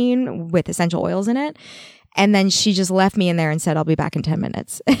machine with essential oils in it. And then she just left me in there and said, I'll be back in 10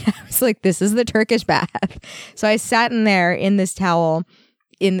 minutes. And I was like, this is the Turkish bath. So I sat in there in this towel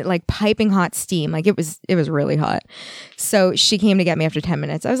in like piping hot steam. Like it was really hot. So she came to get me after 10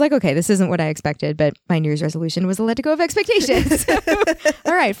 minutes. I was like, okay, this isn't what I expected, but my New Year's resolution was to let go of expectations. So,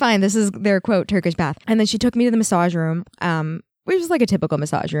 all right, fine. This is their quote, Turkish bath. And then she took me to the massage room, which was like a typical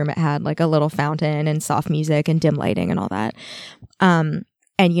massage room. It had like a little fountain and soft music and dim lighting and all that.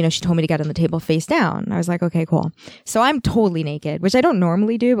 And, she told me to get on the table face down. I was like, okay, cool. So I'm totally naked, which I don't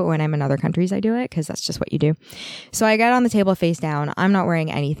normally do, but when I'm in other countries, I do it because that's just what you do. So I get on the table face down. I'm not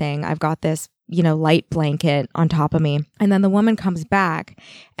wearing anything. I've got this, light blanket on top of me. And then the woman comes back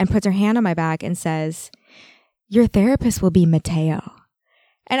and puts her hand on my back and says, your therapist will be Mateo.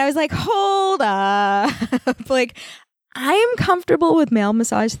 And I was like, hold up. Like, I am comfortable with male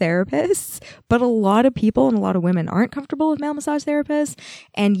massage therapists, but a lot of people and a lot of women aren't comfortable with male massage therapists.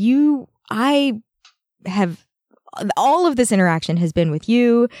 And all of this interaction has been with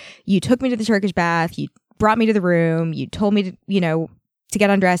you. You took me to the Turkish bath. You brought me to the room. You told me to, to get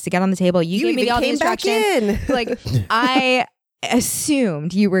undressed, to get on the table. You gave me all the instructions. Like I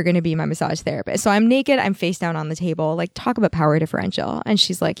assumed you were going to be my massage therapist. So I'm naked. I'm face down on the table. Like talk about power differential. And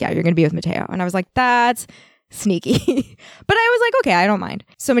she's like, yeah, you're going to be with Mateo. And I was like, that's sneaky. But I was like, okay, I don't mind.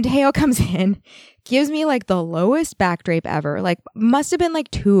 So Mateo comes in, gives me like the lowest back drape ever. Like must have been like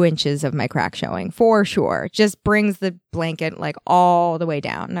 2 inches of my crack showing for sure. Just brings the blanket like all the way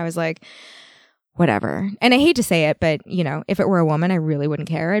down. And I was like, whatever. And I hate to say it, but if it were a woman, I really wouldn't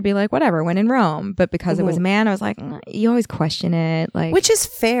care. I'd be like, whatever, when in Rome. But because it was a man, I was like, you always question it. Like, which is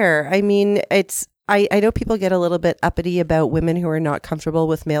fair. I mean, I know people get a little bit uppity about women who are not comfortable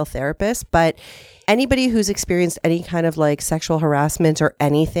with male therapists, but anybody who's experienced any kind of like sexual harassment or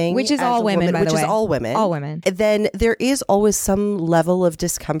anything, which is all women, by the way, which is all women, then there is always some level of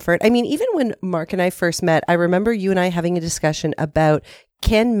discomfort. I mean, even when Mark and I first met, I remember you and I having a discussion about,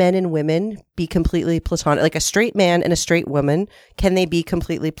 can men and women be completely platonic? Like a straight man and a straight woman, can they be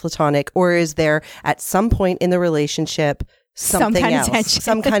completely platonic? Or is there at some point in the relationship something else,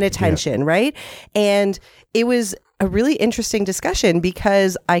 some kind of tension, right? And it was a really interesting discussion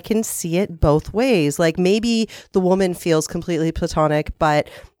because I can see it both ways. Like maybe the woman feels completely platonic, but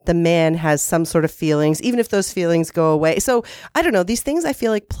the man has some sort of feelings, even if those feelings go away. So I don't know, these things I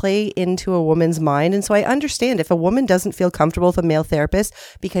feel like play into a woman's mind. And so I understand if a woman doesn't feel comfortable with a male therapist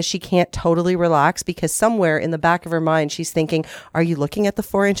because she can't totally relax because somewhere in the back of her mind, she's thinking, are you looking at the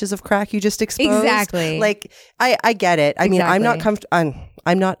 4 inches of crack you just exposed? Exactly. Like, I get it. I mean, I'm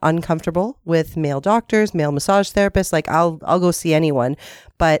not uncomfortable with male doctors, male massage therapists. Like I'll go see anyone,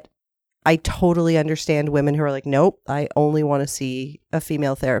 but I totally understand women who are like, nope, I only want to see a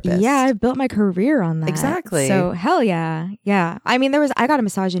female therapist. Yeah, I built my career on that. Exactly. So hell yeah. Yeah. I mean, I got a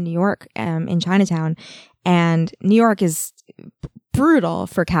massage in New York, in Chinatown, and New York is brutal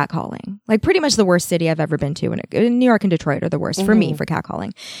for catcalling. Like pretty much the worst city I've ever been to. And New York and Detroit are the worst for me for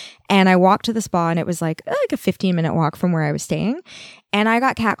catcalling. And I walked to the spa and it was like a 15-minute walk from where I was staying. And I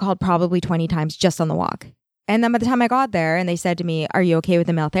got catcalled probably 20 times just on the walk. And then by the time I got there and they said to me, "Are you okay with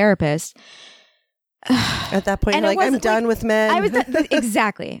a male therapist?" At that point, you're like, I'm done with men. I was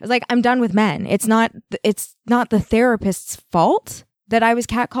exactly. I was like, I'm done with men. It's not the therapist's fault that I was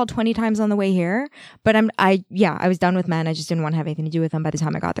catcalled 20 times on the way here, but I was done with men. I just didn't want to have anything to do with them by the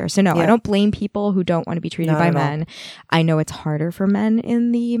time I got there. So no, I don't blame people who don't want to be treated by men. I know it's harder for men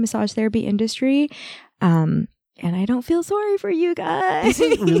in the massage therapy industry. And I don't feel sorry for you guys.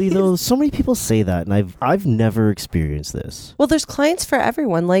 Is it really though? So many people say that, and I've never experienced this. Well, there's clients for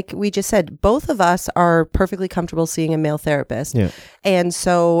everyone. Like we just said, both of us are perfectly comfortable seeing a male therapist. Yeah. And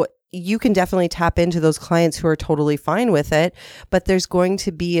so you can definitely tap into those clients who are totally fine with it, but there's going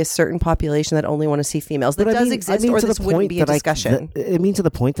to be a certain population that only want to see females. That does exist, or this wouldn't be a discussion. It means to the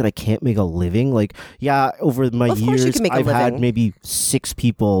point that I can't make a living. Like, yeah, over my years, I've had maybe 6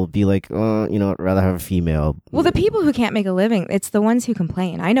 people be like, I'd rather have a female. Well, the people who can't make a living, it's the ones who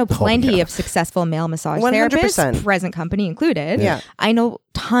complain. I know plenty of successful male massage 100%. Therapists, present company included. Yeah. I know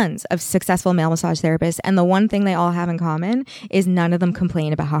tons of successful male massage therapists, and the one thing they all have in common is none of them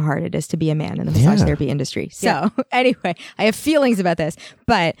complain about how hard it is to be a man in the massage therapy industry. So anyway, I have feelings about this,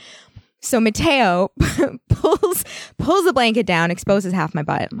 but so Mateo pulls the blanket down, exposes half my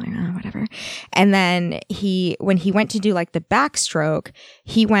butt. I'm like, oh, whatever. And then when he went to do like the backstroke,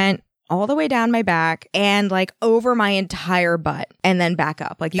 he went all the way down my back and like over my entire butt and then back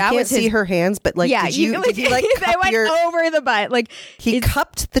up. Like you can't see her hands, but like, did he like I went over the butt. Like he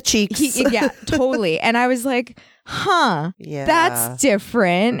cupped the cheeks. Yeah, totally. And I was like, that's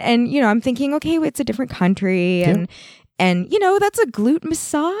different. And, I'm thinking, okay, it's a different country and that's a glute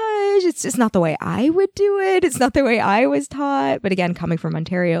massage. It's just not the way I would do it. It's not the way I was taught. But again, coming from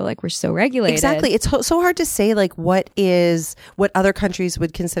Ontario, like we're so regulated. Exactly. It's so hard to say like what other countries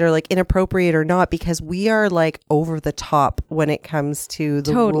would consider like inappropriate or not, because we are like over the top when it comes to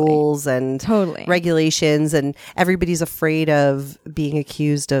the rules and regulations, and everybody's afraid of being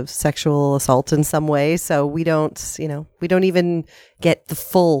accused of sexual assault in some way. So we don't even get the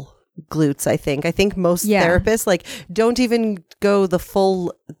full glutes. I think most therapists like don't even go the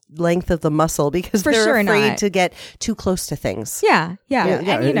full length of the muscle because they're afraid to get too close to things. Yeah.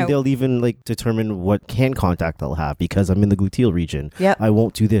 And, they'll even like determine what hand contact they'll have because I'm in the gluteal region. Yeah, I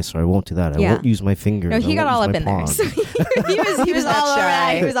won't do this or I won't do that. I won't use my fingers. No, he got all up in there. So he was all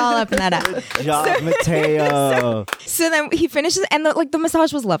right. He was all up in that up. Good job, Mateo. So then he finishes, and the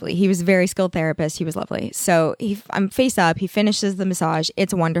massage was lovely. He was a very skilled therapist. He was lovely. So I'm face up. He finishes the massage.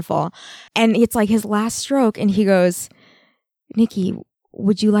 It's wonderful, and it's like his last stroke, and he goes, "Nikki,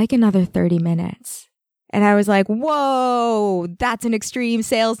 would you like another 30 minutes?" And I was like, whoa, that's an extreme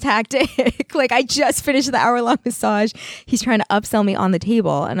sales tactic. Like I just finished the hour-long massage. He's trying to upsell me on the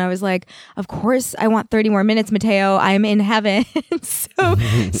table. And I was like, of course I want 30 more minutes, Mateo. I'm in heaven.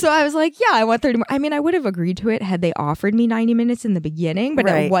 So I was like, yeah, I want 30 more. I mean, I would have agreed to it had they offered me 90 minutes in the beginning, but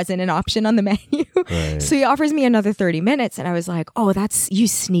it wasn't an option on the menu. Right. So he offers me another 30 minutes. And I was like, oh, that's you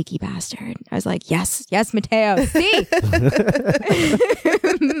sneaky bastard. I was like, yes, Mateo. Sí.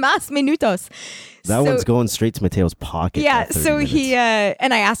 Más minutos. That one's going straight to Mateo's pocket. Yeah. So he,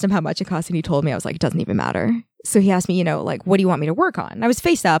 and I asked him how much it cost, and he told me. I was like, it doesn't even matter. So he asked me, like, what do you want me to work on? And I was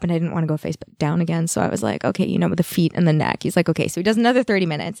face up and I didn't want to go face down again. So I was like, okay, with the feet and the neck. He's like, okay. So he does another 30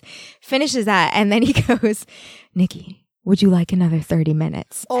 minutes, finishes that. And then he goes, Nikki, would you like another 30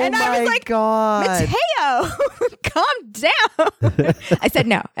 minutes? Oh, and I was like, God. Mateo, calm down. I said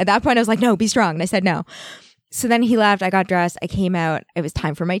no. At that point, I was like, no, be strong. And I said no. So then he left. I got dressed. I came out. It was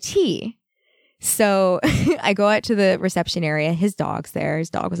time for my tea. So I go out to the reception area. His dog's there.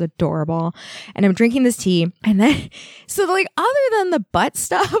 His dog was adorable. And I'm drinking this tea. And then, so like, other than the butt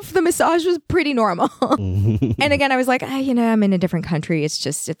stuff, the massage was pretty normal. And again, I was like, I'm in a different country.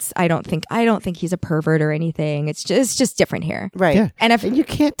 I don't think he's a pervert or anything. It's just different here. Right. Yeah. And you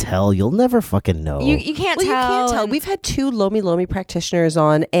can't tell. You'll never fucking know. You can't tell. You can't tell. We've had 2 Lomi Lomi practitioners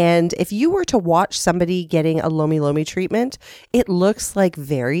on. And if you were to watch somebody getting a Lomi Lomi treatment, it looks like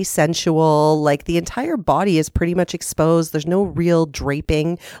very sensual. Like the entire body is pretty much exposed. There's no real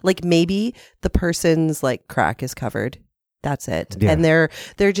draping. Like maybe the person's like crack is covered. That's it. Yeah. And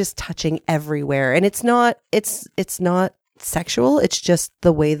they're just touching everywhere. And it's not sexual. It's just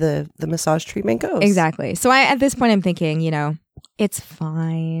the way the massage treatment goes. Exactly. So at this point I'm thinking, it's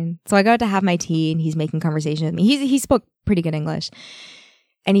fine. So I go out to have my tea and he's making conversation with me. He spoke pretty good English.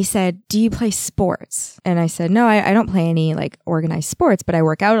 And he said, do you play sports? And I said, no, I don't play any like organized sports, but I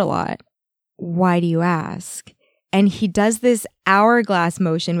work out a lot. Why do you ask? and he does this hourglass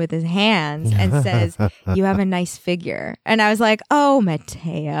motion with his hands and says, "You have a nice figure." And I was like, "Oh,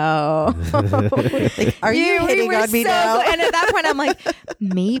 Mateo, Like, are you hitting on me now?" And at that point, I'm like,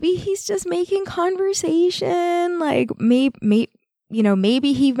 maybe he's just making conversation. Like, maybe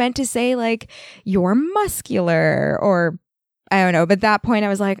he meant to say like, "You're muscular," or I don't know. But at that point I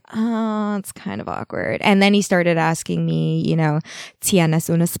was like, oh, it's kind of awkward. And then he started asking me, ¿tienes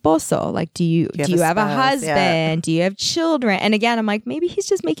un esposo? Like, do you have a husband? Yeah. Do you have children? And again, I'm like, maybe he's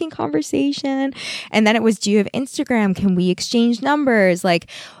just making conversation. And then it was, do you have Instagram? Can we exchange numbers? Like,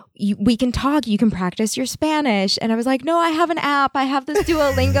 we can talk, you can practice your Spanish. And I was like, no, I have an app. I have this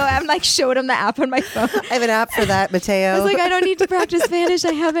Duolingo app. And like showed him the app on my phone. I have an app for that, Mateo. I was like, I don't need to practice Spanish.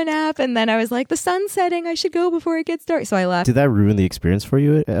 I have an app. And then I was like, the sun's setting. I should go before it gets dark. So I left. Did that ruin the experience for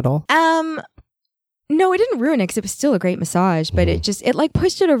you at all? No, it didn't ruin it because it was still a great massage, but it like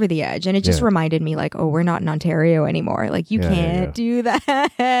pushed it over the edge, and it just reminded me like, oh, we're not in Ontario anymore. Like you can't do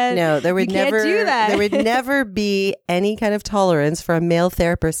that. No, there would never do that. There would never be any kind of tolerance for a male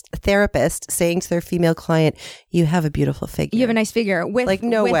therapist saying to their female client, "You have a beautiful figure. You have a nice figure," with like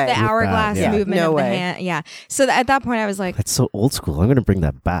no with way. the hourglass movement of the way. hand. Yeah. So at that point, I was like, that's so old school. I'm going to bring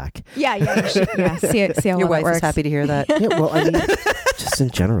that back. Yeah. See how your well wife that works. is happy to hear that. Yeah, well, I mean, just in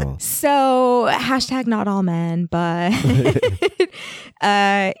general. So hashtag not all men, but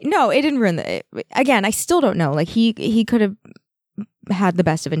no, it didn't ruin the. Again, I still don't know. Like he could have had the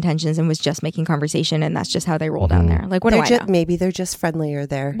best of intentions and was just making conversation, and that's just how they roll down there. Like, what do I know? Maybe they're just friendlier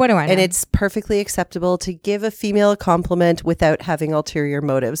there. What do I know? And it's perfectly acceptable to give a female a compliment without having ulterior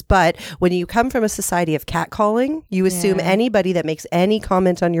motives. But when you come from a society of catcalling, you assume anybody that makes any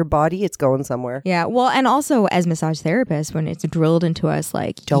comment on your body, it's going somewhere. Yeah. Well, and also as massage therapists, when it's drilled into us,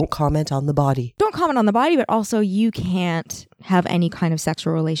 like, don't comment on the body. Don't comment on the body, but also you can't have any kind of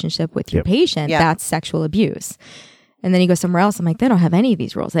sexual relationship with your patient. Yeah. That's sexual abuse. And then you go somewhere else. I'm like, they don't have any of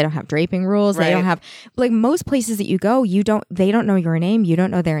these rules. They don't have draping rules. Right. They don't have, like, most places that you go, they don't know your name. You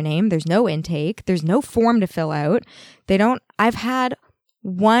don't know their name. There's no intake. There's no form to fill out. I've had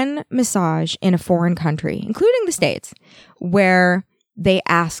one massage in a foreign country, including the States, where they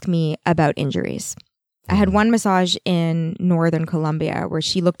ask me about injuries. I had one massage in northern Colombia where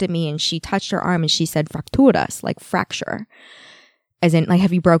she looked at me and she touched her arm and she said fracturas, like fracture. As in, like,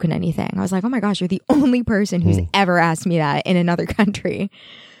 have you broken anything? I was like, oh my gosh, you're the only person who's ever asked me that in another country.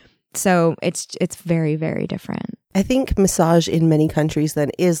 So it's very, very different. I think massage in many countries then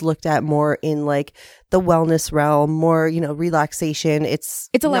is looked at more in like the wellness realm, more, relaxation. It's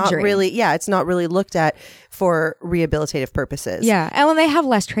a luxury. It's not really looked at for rehabilitative purposes. Yeah. And when they have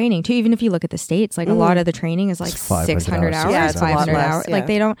less training too, even if you look at the States, like a lot of the training is like 600 hours, yeah, it's 500 hours. Yeah. Like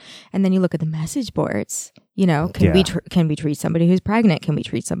they don't, and then you look at the message boards, can we treat somebody who's pregnant? Can we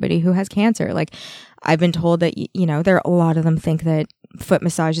treat somebody who has cancer? Like I've been told that, there are a lot of them think that foot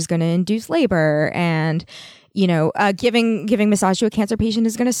massage is going to induce labor, and giving massage to a cancer patient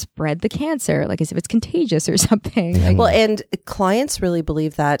is going to spread the cancer, like as if it's contagious or something. Like, well, and clients really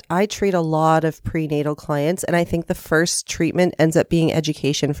believe that. I treat a lot of prenatal clients, and I think the first treatment ends up being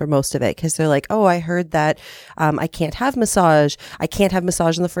education for most of it, because they're like, oh, I heard that I can't have massage. I can't have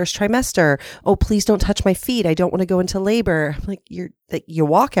massage in the first trimester. Oh, please don't touch my feet. I don't want to go into labor. I'm like, you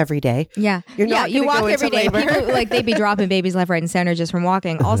walk every day. Yeah. You're not you walk go every day. Labor. People, like, they'd be dropping babies left, right, and center just from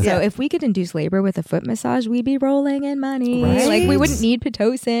walking. Also, if we could induce labor with a foot massage, we'd be rolling in money. Right. Like, we wouldn't need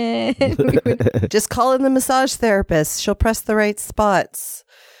Pitocin. Just call in the massage therapist. She'll press the right spots.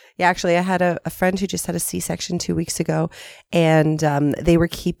 Yeah, actually, I had a friend who just had a C-section 2 weeks ago, and they were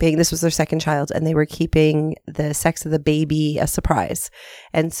keeping, this was their second child, and they were keeping the sex of the baby a surprise.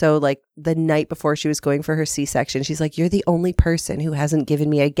 And so, like, the night before she was going for her C-section, she's like, you're the only person who hasn't given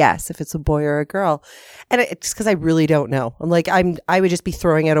me a guess if it's a boy or a girl. And it's because I really don't know. I'm like, I would just be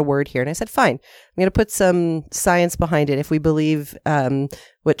throwing out a word here. And I said, fine, I'm going to put some science behind it if we believe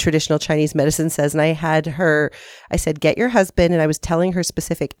what traditional Chinese medicine says. And I said, get your husband. And I was telling her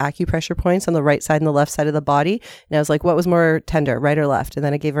specific acupressure points on the right side and the left side of the body. And I was like, what was more tender, right or left? And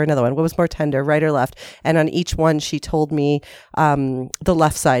then I gave her another one. What was more tender, right or left? And on each one, she told me the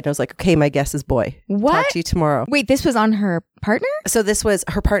left side. And I was like, okay, my guess is boy. What? Talk to you tomorrow. Wait, this was on her partner? So this was,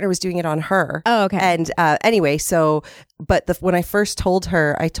 her partner was doing it on her. Oh, okay. And anyway, so, but when I first told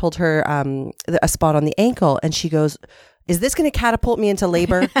her, I told her a spot on the ankle, and she goes, is this going to catapult me into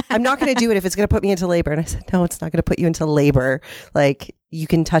labor? I'm not going to do it if it's going to put me into labor. And I said, no, it's not going to put you into labor. Like, you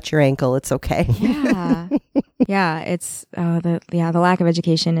can touch your ankle. It's okay. Yeah. Yeah. It's, the lack of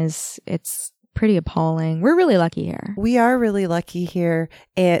education it's pretty appalling. We're really lucky here. We are really lucky here.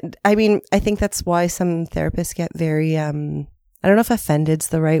 And I mean, I think that's why some therapists get very, I don't know if offended's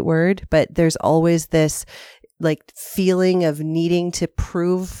the right word, but there's always this like feeling of needing to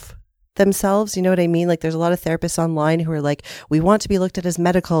prove themselves. You know what I mean? Like there's a lot of therapists online who are like, we want to be looked at as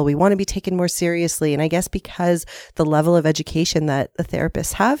medical. We want to be taken more seriously. And I guess because the level of education that the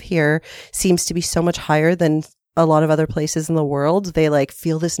therapists have here seems to be so much higher than a lot of other places in the world, they like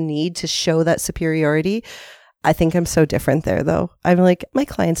feel this need to show that superiority. I think I'm so different there though. I'm like, my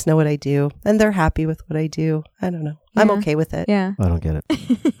clients know what I do and they're happy with what I do. I don't know. Yeah. I'm okay with it. Yeah. I don't get it.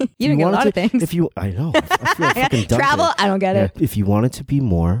 You don't get a lot of things. If you, I know. I feel fucking dumb Travel, today. I don't get it. If you want it to be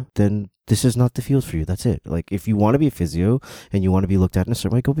more, then this is not the field for you. That's it. Like if you want to be a physio and you want to be looked at in a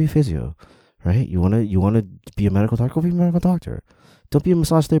certain way, go be a physio, right? You want to be a medical doctor, go be a medical doctor. Don't be a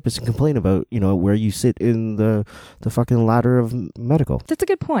massage therapist and complain about, where you sit in the fucking ladder of medical. That's a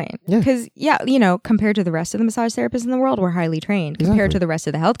good point. Yeah. Because, compared to the rest of the massage therapists in the world, we're highly trained. Compared Exactly. to the rest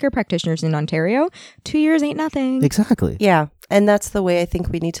of the healthcare practitioners in Ontario, 2 years ain't nothing. Exactly. Yeah. And that's the way I think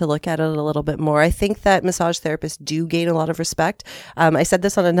we need to look at it a little bit more. I think that massage therapists do gain a lot of respect. I said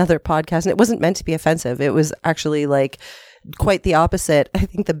this on another podcast and it wasn't meant to be offensive. It was actually like quite the opposite. I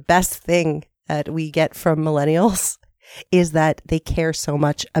think the best thing that we get from millennials is that they care so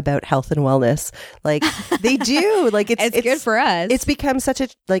much about health and wellness. Like they do. Like it's good for us. It's become such a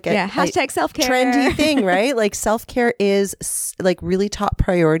hashtag self-care. trendy thing, right? Like self-care is like really top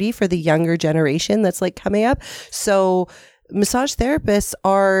priority for the younger generation that's like coming up. So massage therapists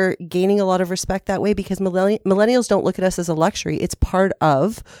are gaining a lot of respect that way because millennials don't look at us as a luxury. It's part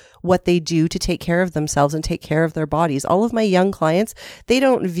of what they do to take care of themselves and take care of their bodies. All of my young clients, they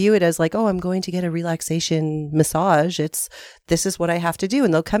don't view it as like, oh, I'm going to get a relaxation massage. This is what I have to do.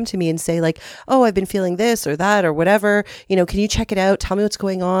 And they'll come to me and say like, oh, I've been feeling this or that or whatever. Can you check it out? Tell me what's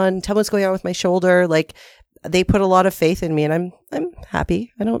going on. Tell me what's going on with my shoulder. Like they put a lot of faith in me and I'm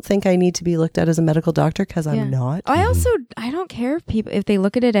happy. I don't think I need to be looked at as a medical doctor because I'm not. I don't care if they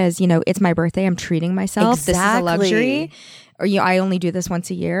look at it as, it's my birthday, I'm treating myself. Exactly. This is a luxury. Or I only do this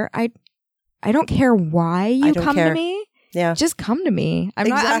once a year. I don't care why you come to me. Yeah. Just come to me. I'm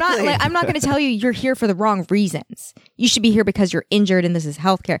Exactly. not going to tell you you're here for the wrong reasons. You should be here because you're injured and this is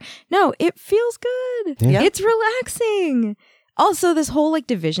healthcare. No, it feels good. Yeah. It's relaxing. Also, this whole like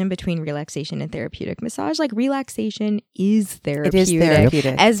division between relaxation and therapeutic massage, like relaxation is therapeutic. It is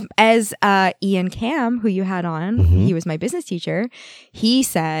therapeutic. As Ian Cam, who you had on, he was my business teacher. He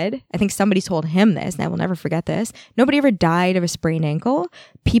said, I think somebody told him this, and I will never forget this. Nobody ever died of a sprained ankle.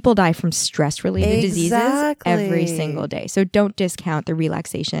 People die from stress-related diseases every single day. So don't discount the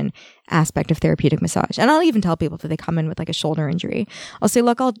relaxation aspect of therapeutic massage. And I'll even tell people if they come in with like a shoulder injury, I'll say,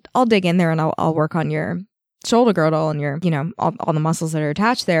 look, I'll dig in there and I'll work on your shoulder girdle and your, all the muscles that are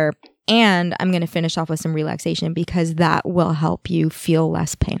attached there. And I'm going to finish off with some relaxation because that will help you feel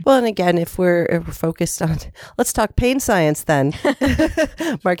less pain. Well, and again, if we're focused on, let's talk pain science then.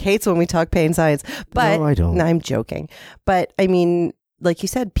 Mark hates when we talk pain science, but No, I don't. No, I'm joking. But I mean, like you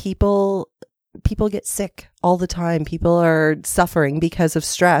said, people get sick all the time. People are suffering because of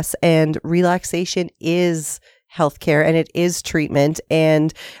stress, and relaxation is healthcare and it is treatment.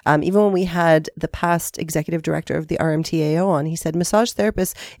 And even when we had the past executive director of the RMTAO on, he said, massage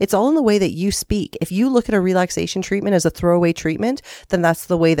therapists, it's all in the way that you speak. If you look at a relaxation treatment as a throwaway treatment, then that's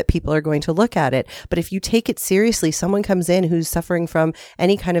the way that people are going to look at it. But if you take it seriously, someone comes in who's suffering from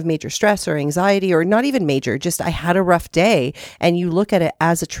any kind of major stress or anxiety, or not even major, just I had a rough day, and you look at it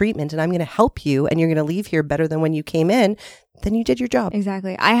as a treatment and I'm going to help you and you're going to leave here better than when you came in, then you did your job.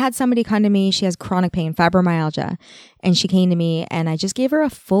 Exactly. I had somebody come to me. She has chronic pain, fibromyalgia, and she came to me and I just gave her a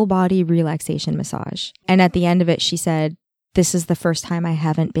full body relaxation massage. And at the end of it, she said, this is the first time I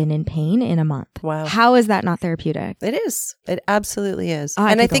haven't been in pain in a month. Wow. How is that not therapeutic? It is. It absolutely is. Oh,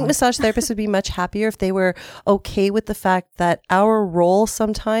 and I think massage therapists would be much happier if they were okay with the fact that our role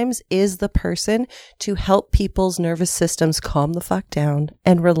sometimes is the person to help people's nervous systems calm the fuck down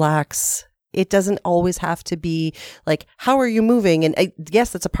and relax. It doesn't always have to be like, how are you moving? And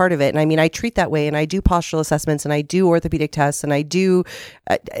yes, that's a part of it. And I mean, I treat that way, and I do postural assessments, and I do orthopedic tests, and I do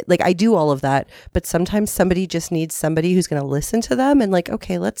I do all of that. But sometimes somebody just needs somebody who's going to listen to them and like,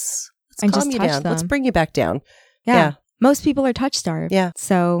 okay, let's calm you down. Let's bring you back down. Yeah. Most people are touch starved. Yeah.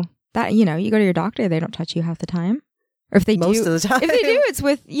 So that, you go to your doctor, they don't touch you half the time. Or if they Most do, of the time. if they do, it's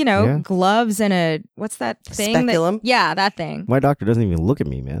with, gloves and a, what's that thing? Speculum? That thing. My doctor doesn't even look at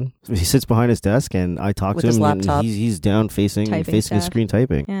me, man. He sits behind his desk and I talk With to his him laptop. and he's down facing Typing his stuff. screen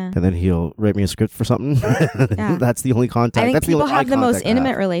typing. Yeah. Yeah. And then he'll write me a script for something. Yeah. That's the only contact. I think That's people the only have the most contact I have.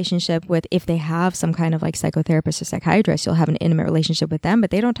 intimate relationship with, if they have some kind of like psychotherapist or psychiatrist, you'll have an intimate relationship with them,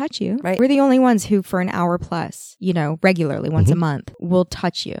 but they don't touch you. Right. We're the only ones who for an hour plus, regularly once a month will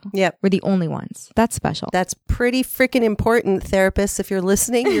touch you. Yep. We're the only ones. That's special. That's pretty freaking important, therapists. If you're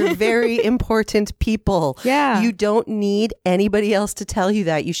listening, you're very important people. Yeah. You don't need anybody else to tell you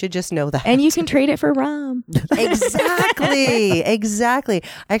that. You should just know that. And you can trade it for rum. Exactly.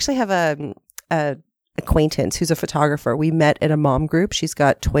 I actually have a acquaintance who's a photographer. We met at a mom group. She's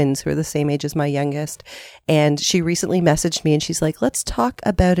got twins who are the same age as my youngest. And she recently messaged me and she's like, let's talk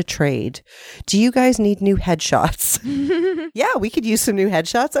about a trade. Do you guys need new headshots? Yeah, we could use some new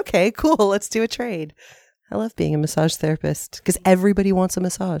headshots. Okay, cool. Let's do a trade. I love being a massage therapist because everybody wants a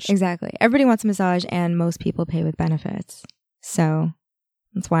massage. Exactly. Everybody wants a massage and most people pay with benefits. So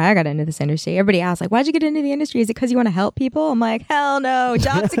that's why I got into this industry. Everybody asks, like, why'd you get into the industry? Is it because you want to help people? I'm like, hell no.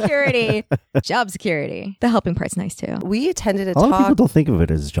 Job security. Job security. The helping part's nice too. We attended a A lot of people talk. don't think of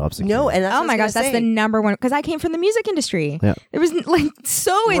it as job security. No, and that's Oh what I my was gosh, gonna that's the say. number one. Because I came from the music industry. Yeah. It was like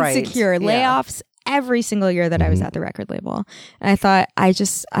so Right. insecure. Yeah. Layoffs every single year that I was at the record label. And I thought, I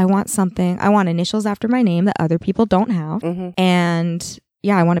want something. I want initials after my name that other people don't have. And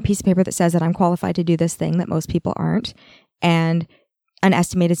yeah, I want a piece of paper that says that I'm qualified to do this thing that most people aren't. And an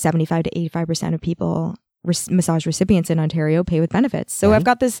estimated 75 to 85% of people, massage recipients in Ontario, pay with benefits. So I've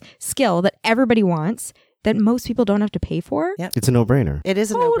got this skill that everybody wants that most people don't have to pay for. Yeah. It's a no-brainer. It is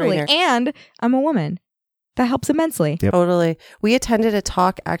a Totally. no-brainer. And I'm a woman. That helps immensely. Yep. Totally. We attended a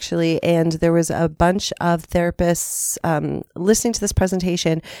talk actually, and there was a bunch of therapists listening to this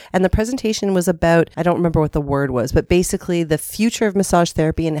presentation. And the presentation was about, I don't remember what the word was, but basically the future of massage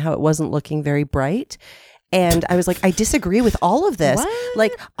therapy and how it wasn't looking very bright. And I was like, I disagree with all of this. What?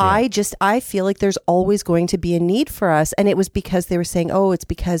 Like, I feel like there's always going to be a need for us. And it was because they were saying, oh, it's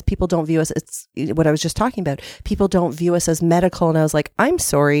because people don't view us. It's what I was just talking about. People don't view us as medical. And I was like, I'm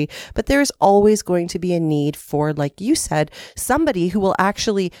sorry, but there's always going to be a need for, like you said, somebody who will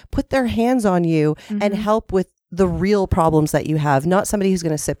actually put their hands on you and help with the real problems that you have, not somebody who's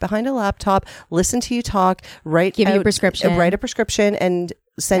going to sit behind a laptop, listen to you talk, Give you a prescription. write a prescription and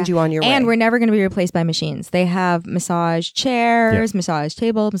send you on your way. And we're never going to be replaced by machines. They have massage chairs, massage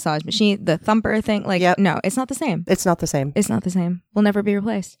table, massage machine, the thumper thing. Like, no, it's not the same. It's not the same. It's not the same. We'll never be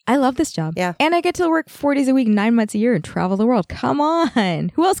replaced. I love this job. Yeah. And I get to work 4 days a week, 9 months a year and travel the world. Come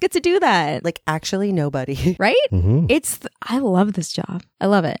on. Who else gets to do that? Like, actually nobody. Right? I love this job. I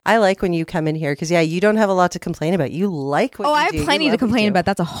love it. I like when you come in here because, you don't have a lot to complain about. You like what you do. I have You plenty love to what complain you do. about.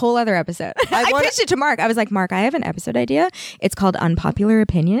 That's a whole other episode. I wanna- pitched it to Mark. I was like, Mark, I have an episode idea. It's called Unpopular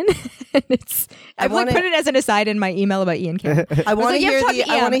Opinion. I've wanna- put it as an aside in my email about Ian Kim. I want to like, you have hear to the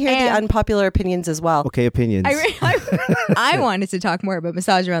talk to Ian, the and- unpopular opinions as well. Okay, opinions. I wanted to talk more about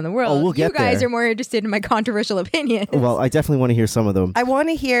massage around the world. Oh, we'll get you guys there. are more interested in my controversial opinions. Well, I definitely want to hear some of them. I want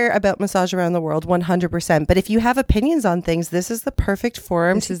to hear about massage around the world 100%. But if you have opinions on things, this is the perfect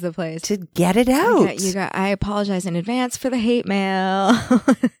forum This is the place. to get it out. I apologize in advance for the hate mail.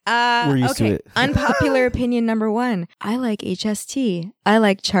 We're used to it. Unpopular opinion number 1. I like HST. I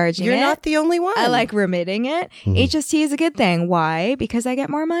like charging You're it. not the only one. I like remitting it. HST is a good thing. Why? Because I get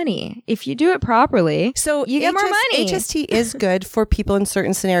more money. If you do it properly, So you get more money. HST is good for people in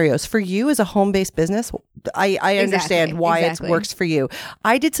certain scenarios. For you as a home-based business, I understand why it works for you.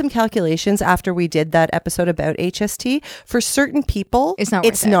 I did some calculations after we did that episode about HST. For certain people, It's not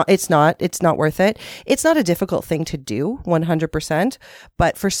worth it. It's not worth it. It's not a difficult thing to do, 100%.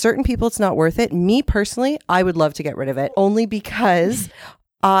 But for certain people, it's not worth it. Me personally, I would love to get rid of it only because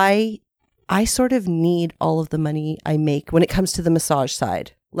I sort of need all of the money I make when it comes to the massage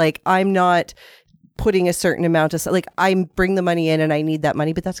side. Like, I'm not putting a certain amount of, like, I bring the money in and I need that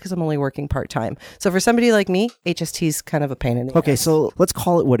money, but that's because I'm only working part-time. So for somebody like me, HST is kind of a pain in the Okay, ass. so let's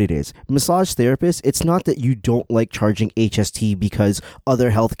call it what it is. Massage therapist, it's not that you don't like charging HST because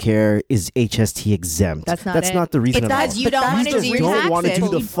other healthcare is HST exempt. That's not That's it. not the reason It's at all. that you don't want want to to do You do your don't want to taxes.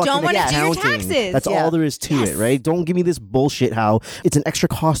 do the You fucking don't want to do your accounting. taxes. That's Yeah. all there is to it, right? Don't give me this bullshit how it's an extra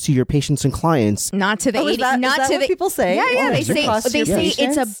cost to your patients and clients. Not to the Oh, is 80, that not what to the people say? Yeah, Oh, they it's a say cost to your it's a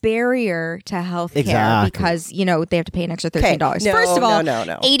patients? barrier to healthcare Exactly. because they have to pay an extra $13. Okay, First of all,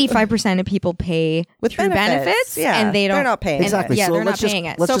 no. 85% of people pay With through benefits, yeah, and they don't. they're not paying and- Exactly. Yeah, So they're not let's just- paying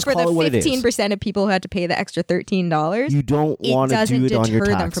it. let's So just for call the it what it is. 15% of people who had to pay the extra $13, You don't it want to doesn't do it on your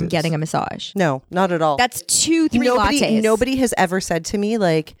deter taxes. them from getting a massage. No, not at all. That's 2-3 lattes. Nobody has ever said to me,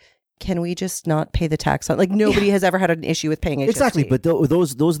 like, can we just not pay the tax on? Like nobody has ever had an issue with paying HST. Exactly, but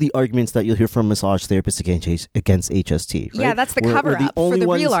those are the arguments that you'll hear from massage therapists against HST. Right? Yeah, that's the cover up for the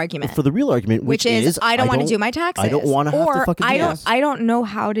real argument. For the real argument, which is I don't want to do my taxes. I don't want to have to fucking do this. I don't know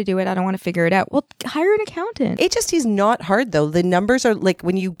how to do it. I don't want to figure it out. Well, hire an accountant. HST is not hard though. The numbers are like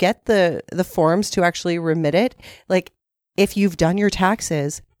when you get the forms to actually remit it, like if you've done your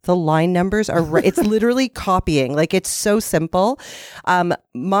taxes, the line numbers are it's literally copying. Like it's so simple.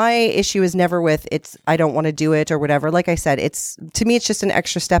 My issue is never with I don't want to do it or whatever. Like I said, to me it's just an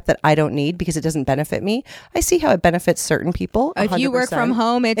extra step that I don't need because it doesn't benefit me. I see how it benefits certain people. 100%. If you work from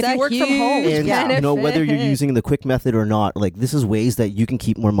home, it's a huge benefit. You know, whether you're using the quick method or not, like this is ways that you can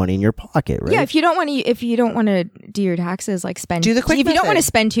keep more money in your pocket, right? Yeah, if you don't want to do your taxes, like do the quick if you method. don't want to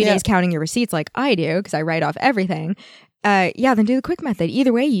spend 2 days counting your receipts like I do because I write off everything. Then do the quick method.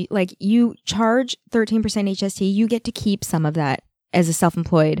 Either way, you charge 13% HST, you get to keep some of that as a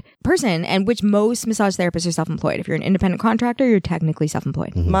self-employed person, and which most massage therapists are self-employed. If you're an independent contractor, you're technically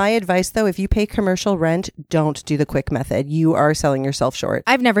self-employed. Mm-hmm. My advice though, if you pay commercial rent, don't do the quick method. You are selling yourself short.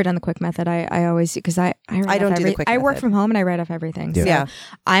 I've never done the quick method. I always, because I don't do the quick I method. work from home and I write off everything. Yeah. So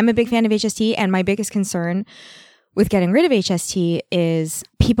I'm a big fan of HST, and my biggest concern with getting rid of HST is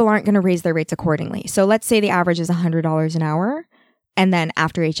people aren't going to raise their rates accordingly. So let's say the average is $100 an hour. And then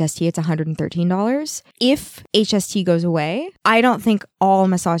after HST, it's $113. If HST goes away, I don't think all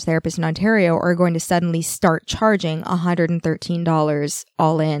massage therapists in Ontario are going to suddenly start charging $113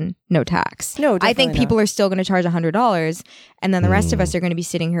 all in, no tax. No, I think people are still going to charge $100. And then the rest of us are going to be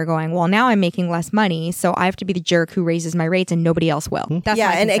sitting here going, well, now I'm making less money, so I have to be the jerk who raises my rates and nobody else will. That's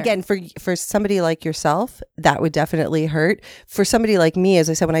my and concern. again, for somebody like yourself, that would definitely hurt. For somebody like me, as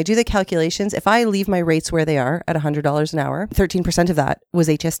I said, when I do the calculations, if I leave my rates where they are at $100 an hour, 13% of that was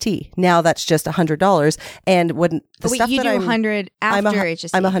HST. Now that's just $100. And when the Wait, stuff you that do I'm 100 after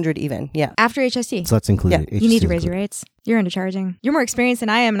HST. I'm 100 even. Yeah. After HST. So that's included. Yeah. You need to raise your rates. You're undercharging. You're more experienced than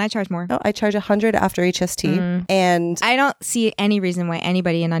I am, and I charge more. No, I charge 100 after HST, and I don't see any reason why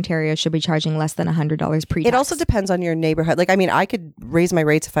anybody in Ontario should be charging less than $100 pre-tax. it also depends on your neighborhood. Like, I mean, I could raise my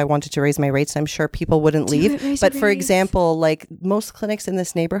rates if I wanted to raise my rates. I'm sure people wouldn't leave. But for example, like most clinics in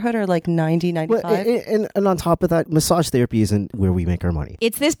this neighborhood are like 90, 95. Well, and on top of that, massage therapy isn't where we make our money.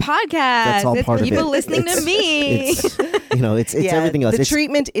 It's this podcast. That's all it's part of people it. listening to me. It's everything else. The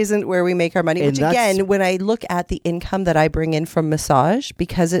treatment isn't where we make our money, which again, when I look at the income that I bring in from massage,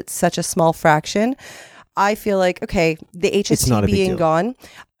 because it's such a small fraction, I feel like, okay, the HST being gone,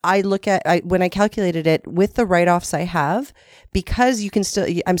 I look at, when I calculated it with the write-offs I have, because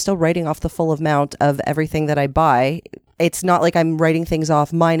I'm still writing off the full amount of everything that I buy. It's not like I'm writing things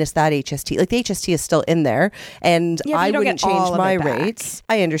off minus that HST. Like the HST is still in there, and I wouldn't change my rates.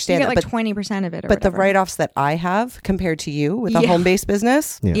 I understand you get that, like 20% of it. But the write-offs that I have compared to you with a home-based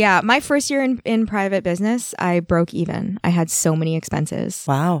business, my first year in private business, I broke even. I had so many expenses.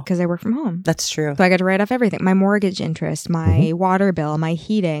 Wow, because I work from home. That's true. So I got to write off everything: my mortgage interest, my water bill, my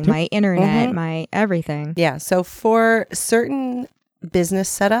heating, my internet, my everything. Yeah. So for certain business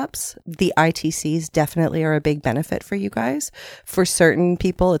setups, the ITCs definitely are a big benefit for you guys. For certain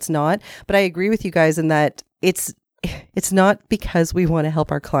people, it's not. But I agree with you guys in that it's not because we want to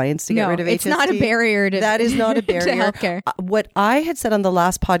help our clients to get rid of HST. It's not a barrier to that is not a barrier to healthcare. What I had said on the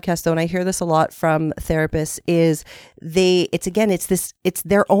last podcast, though, and I hear this a lot from therapists, is it's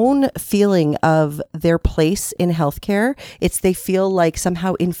their own feeling of their place in healthcare. They feel like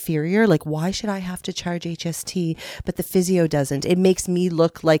somehow inferior. Like, why should I have to charge HST, but the physio doesn't? It makes me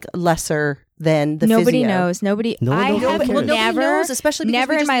look like lesser than the nobody physio. knows. Nobody. I have nobody knows, especially because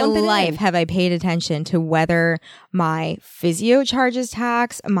never we in just my lump it life in. have I paid attention to whether my physio charges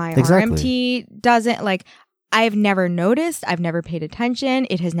tax, my RMT doesn't. Like, I have never noticed. I've never paid attention.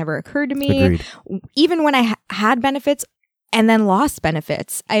 It has never occurred to me. Agreed. Even when I had benefits and then lost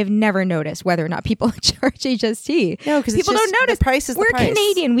benefits, I have never noticed whether or not people charge HST. No, because people don't notice. The price is We're the price.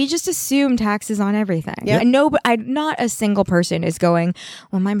 Canadian. We just assume taxes on everything. Yep. And not a single person is going,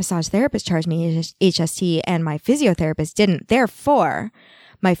 well, my massage therapist charged me HST and my physiotherapist didn't. Therefore,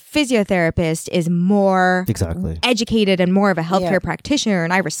 my physiotherapist is more educated and more of a healthcare practitioner,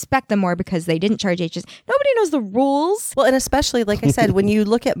 and I respect them more because they didn't charge HST. Nobody knows the rules. Well, and especially, like I said, when you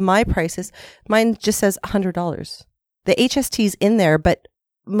look at my prices, mine just says $100. The HST's in there, but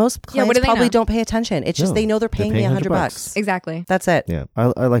most clients what do they probably know? don't pay attention. It's just No, they know they're paying me $100. Exactly. That's it. Yeah, I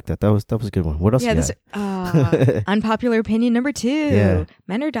like that. That was a good one. What else? Yeah, you this got? unpopular opinion number 2. Yeah.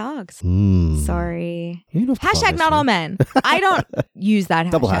 Men are dogs. Mm. Sorry. You don't have to call Hashtag this not one. all men. I don't use that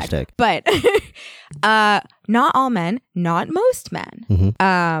hashtag. Double hashtag. But not all men, not most men,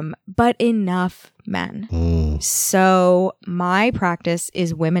 but enough men. Mm. So my practice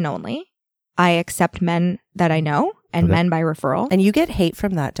is women only. I accept men that I know and Okay. men by referral. And you get hate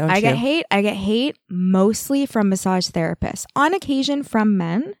from that, don't you? I get hate mostly from massage therapists. On occasion from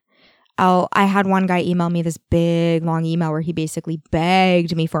men. I had one guy email me this big long email where he basically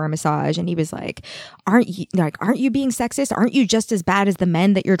begged me for a massage, and he was like, aren't you being sexist? Aren't you just as bad as the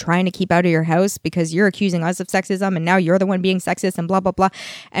men that you're trying to keep out of your house because you're accusing us of sexism and now you're the one being sexist and blah blah blah.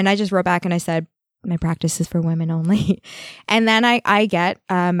 And I just wrote back and I said, my practice is for women only. And then I get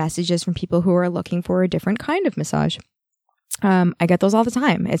messages from people who are looking for a different kind of massage. I get those all the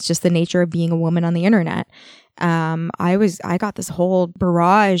time. It's just the nature of being a woman on the internet. I got this whole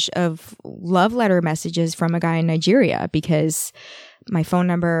barrage of love letter messages from a guy in Nigeria because my phone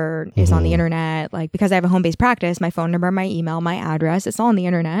number is on the internet. Like, because I have a home-based practice, my phone number, my email, my address, it's all on the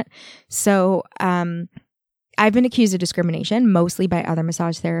internet. So, I've been accused of discrimination, mostly by other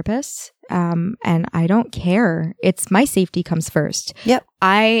massage therapists. And I don't care. It's my safety comes first. Yep.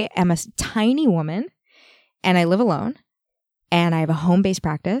 I am a tiny woman and I live alone and I have a home-based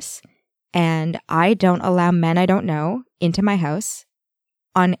practice and I don't allow men I don't know into my house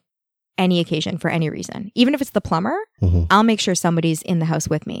on any occasion for any reason. Even if it's the plumber, I'll make sure somebody's in the house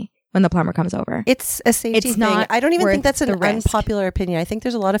with me when the plumber comes over. It's a safety It's thing. not I don't even worth think that's an the risk. unpopular opinion. I think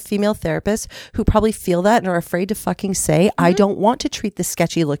there's a lot of female therapists who probably feel that and are afraid to fucking say, I don't want to treat this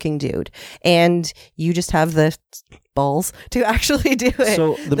sketchy looking dude. And you just have the balls to actually do it.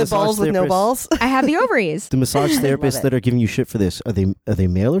 So the massage balls with no therapists- balls. I have the ovaries. The massage therapists it. that are giving you shit for this, are they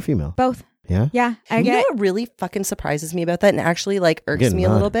male or female? Both. Yeah. Yeah. I You know get what really fucking surprises me about that and actually like irks Getting me a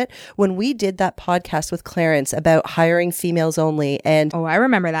mad. little bit? When we did that podcast with Clarence about hiring females only and Oh, I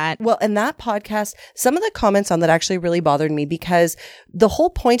remember that. well, in that podcast, some of the comments on that actually really bothered me because the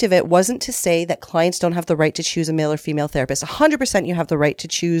whole point of it wasn't to say that clients don't have the right to choose a male or female therapist. 100% you have the right to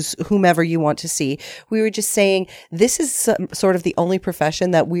choose whomever you want to see. We were just saying this is sort of the only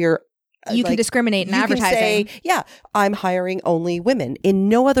profession that we're You can discriminate in you can advertising. say, yeah, I'm hiring only women. In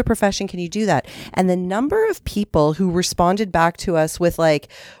no other profession can you do that. And the number of people who responded back to us with like,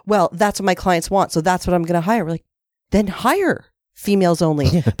 well, that's what my clients want, so that's what I'm going to hire. We're like, then hire females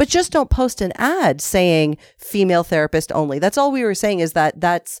only. But just don't post an ad saying female therapist only. That's all we were saying is that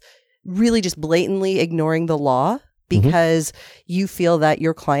that's really just blatantly ignoring the law because you feel that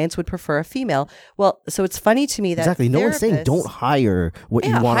your clients would prefer a female. Well, so it's funny to me that Exactly. No one's saying therapists- don't hire what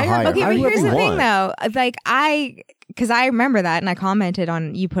you Yeah, want to hire- hire. Okay, Hire but here's whoever the you thing want. though. Like because I remember that and I commented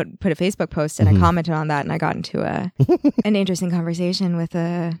on, you put a Facebook post and I commented on that and I got into an interesting conversation with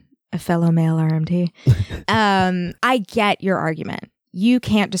a fellow male RMT. I get your argument. You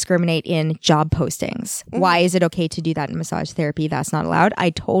can't discriminate in job postings. Why is it okay to do that in massage therapy? That's not allowed.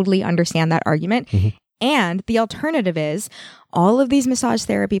 I totally understand that argument. And the alternative is all of these massage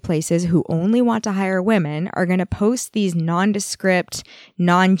therapy places who only want to hire women are going to post these nondescript,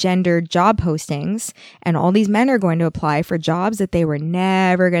 non-gendered job postings, and all these men are going to apply for jobs that they were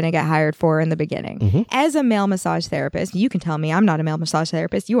never going to get hired for in the beginning. As a male massage therapist, you can tell me I'm not a male massage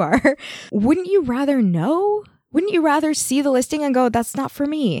therapist, you are. Wouldn't you rather know? Wouldn't you rather see the listing and go, that's not for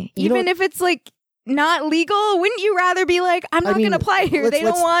me? Even if it's like not legal, wouldn't you rather be like, I'm not going to apply here. They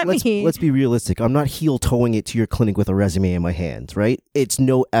don't want me. Let's be realistic. I'm not heel toeing it to your clinic with a resume in my hands, right? It's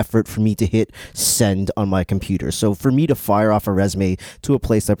no effort for me to hit send on my computer. So for me to fire off a resume to a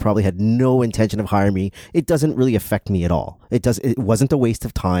place that probably had no intention of hiring me, it doesn't really affect me at all. It wasn't a waste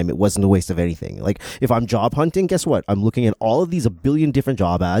of time. It wasn't a waste of anything. Like if I'm job hunting, guess what? I'm looking at all of these a billion different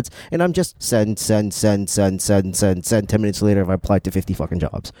job ads and I'm just send. 10 minutes later, I've applied to 50 fucking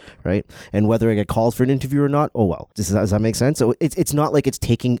jobs, right? And whether I get calls for an interview or not, oh well. Does that make sense? So it's not like it's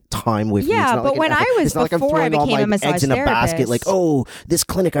taking time away from me. It's Yeah, not but like when I was, it's not like I'm before I throwing all became my a massage eggs in a basket, therapist, like, oh, this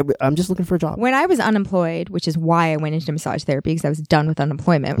clinic, I'm just looking for a job. when I was unemployed, which is why I went into massage therapy because I was done with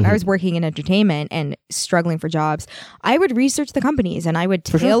unemployment. When I was working in entertainment and struggling for jobs, I would research the companies and I would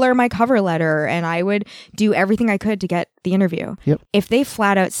tailor my cover letter and I would do everything I could to get the interview. Yep. If they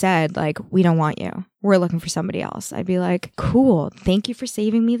flat out said like, we don't want you, we're looking for somebody else, I'd be like, cool, thank you for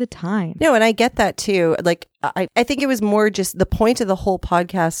saving me the time. No, and I get that too. Like, I think it was more just the point of the whole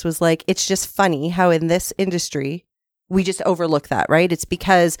podcast was like, it's just funny how in this industry, we just overlook that, right? It's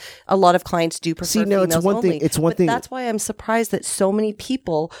because a lot of clients do prefer females it's one only. thing. It's one thing. That's why I'm surprised that so many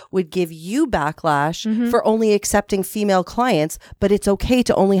people would give you backlash for only accepting female clients, but it's okay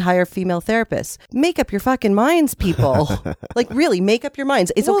to only hire female therapists. Make up your fucking minds, people. Like, really, make up your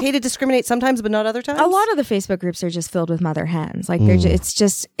minds. It's okay to discriminate sometimes, but not other times. A lot of the Facebook groups are just filled with mother hens. Like, they're it's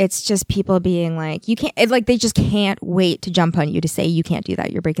just people being like, you can't, like, they just can't wait to jump on you to say you can't do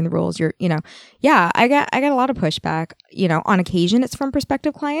that. You're breaking the rules. You're, yeah, I got a lot of pushback. On occasion it's from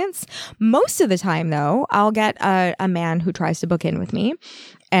prospective clients. Most of the time though, I'll get a man who tries to book in with me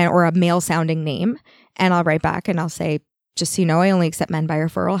or a male sounding name, and I'll write back and I'll say, just so you know, I only accept men by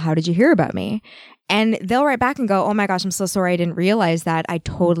referral. How did you hear about me? And they'll write back and go, oh my gosh, I'm so sorry. I didn't realize that. I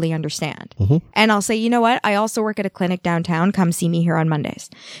totally understand. And I'll say, you know what? I also work at a clinic downtown. Come see me here on Mondays.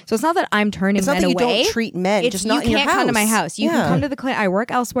 So it's not that I'm turning men away. It's not that you don't treat men, just not in your house. You can't come to my house. You can come to the clinic. I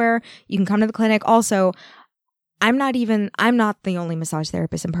work elsewhere. You can come to the clinic. Also, I'm not the only massage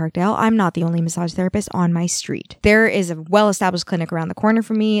therapist in Parkdale. I'm not the only massage therapist on my street. There is a well-established clinic around the corner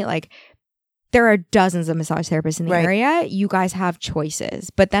from me. Like, there are dozens of massage therapists in the area. You guys have choices.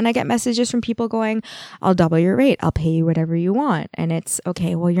 But then I get messages from people going, I'll double your rate. I'll pay you whatever you want. And it's,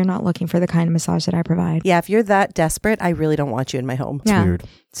 okay, well, you're not looking for the kind of massage that I provide. Yeah, if you're that desperate, I really don't want you in my home. It's weird.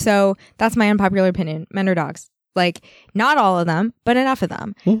 So that's my unpopular opinion. Men are dogs. Like, not all of them, but enough of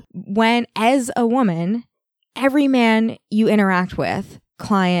them. When, as a woman, every man you interact with,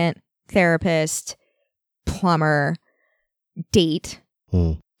 client, therapist, plumber, date,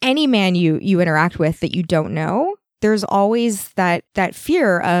 any man you interact with that you don't know, there's always that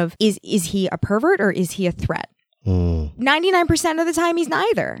fear of, is he a pervert or is he a threat? 99% of the time he's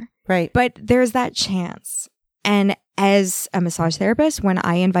neither. Right. But there's that chance. And as a massage therapist, when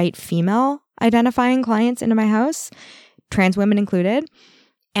I invite female identifying clients into my house, trans women included,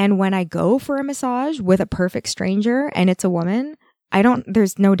 and when I go for a massage with a perfect stranger and it's a woman,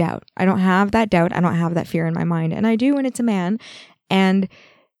 there's no doubt. I don't have that doubt. I don't have that fear in my mind. And I do when it's a man. And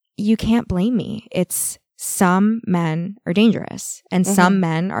you can't blame me. It's some men are dangerous and some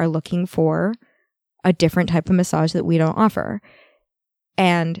men are looking for a different type of massage that we don't offer.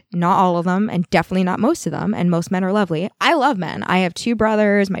 And not all of them, and definitely not most of them. And most men are lovely. I love men. I have 2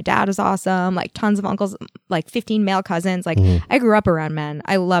 brothers. My dad is awesome. Like, tons of uncles, like 15 male cousins. Like, I grew up around men.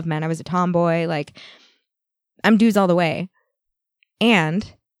 I love men. I was a tomboy. Like, I'm dudes all the way.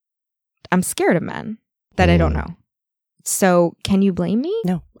 And I'm scared of men that I don't know. So can you blame me?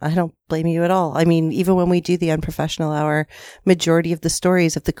 No, I don't blame you at all. I mean, even when we do the unprofessional hour, majority of the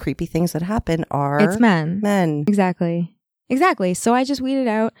stories of the creepy things that happen are... It's men. Men. Exactly. So I just weeded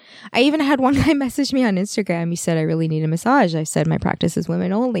out. I even had one guy message me on Instagram. He said, I really need a massage. I said, my practice is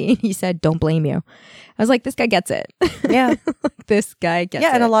women only. And he said, don't blame you. I was like, this guy gets it. Yeah. This guy gets it.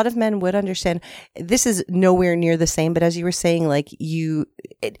 Yeah. And a lot of men would understand. This is nowhere near the same. But as you were saying, like,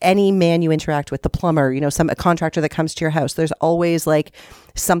 any man you interact with, the plumber, a contractor that comes to your house, there's always like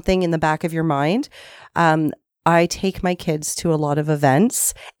something in the back of your mind. I take my kids to a lot of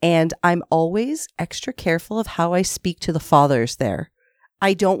events, and I'm always extra careful of how I speak to the fathers there.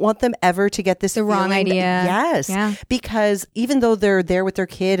 I don't want them ever to get this wrong idea. Yes. Yeah. Because even though they're there with their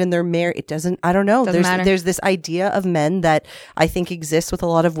kid and they're married, I don't know. There's this idea of men that I think exists with a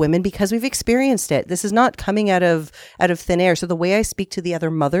lot of women because we've experienced it. This is not coming out of thin air. So the way I speak to the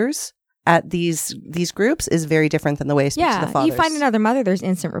other mothers at these groups is very different than the way I speak to the fathers. You find another mother, there's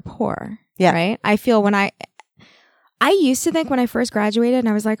instant rapport. Yeah. Right? I feel I used to think when I first graduated and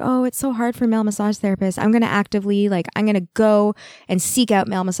I was like, oh, it's so hard for male massage therapists. I'm going to actively, I'm going to go and seek out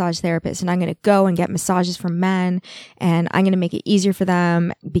male massage therapists, and I'm going to go and get massages from men, and I'm going to make it easier for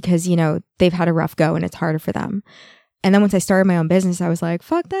them because, they've had a rough go and it's harder for them. And then once I started my own business, I was like,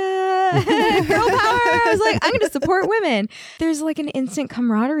 fuck that. Girl power. I was like, I'm going to support women. There's like an instant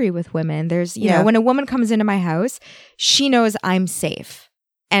camaraderie with women. There's, know, when a woman comes into my house, she knows I'm safe,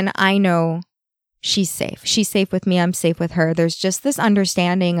 and I know she's safe. She's safe with me. I'm safe with her. There's just this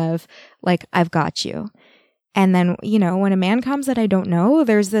understanding of like, I've got you. And then, when a man comes that I don't know,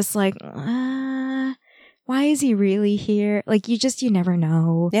 there's this like, why is he really here? Like, you never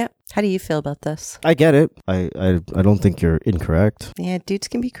know. Yeah. How do you feel about this? I get it. I don't think you're incorrect. Yeah. Dudes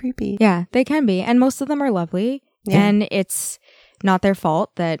can be creepy. Yeah, they can be. And most of them are lovely. Yeah. And it's not their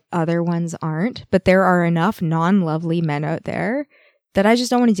fault that other ones aren't. But there are enough non-lovely men out there that I just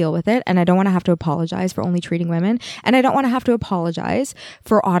don't want to deal with it. And I don't want to have to apologize for only treating women. And I don't want to have to apologize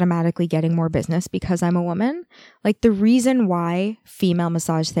for automatically getting more business because I'm a woman. Like, the reason why female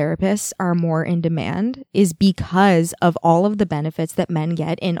massage therapists are more in demand is because of all of the benefits that men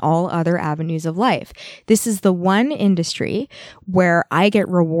get in all other avenues of life. This is the one industry where I get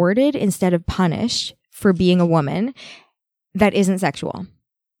rewarded instead of punished for being a woman that isn't sexual.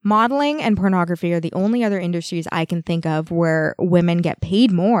 Modeling and pornography are the only other industries I can think of where women get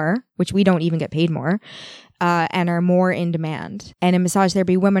paid more, which we don't even get paid more, and are more in demand. And in massage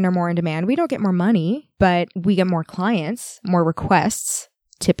therapy, women are more in demand. We don't get more money, but we get more clients, more requests,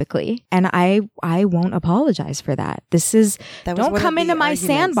 typically. And I won't apologize for that. Don't come into my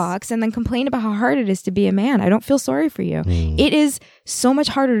sandbox and then complain about how hard it is to be a man. I don't feel sorry for you. It is so much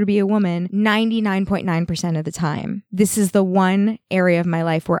harder to be a woman 99.9% of the time. This is the one area of my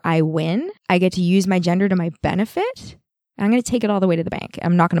life where I win. I get to use my gender to my benefit. I'm going to take it all the way to the bank.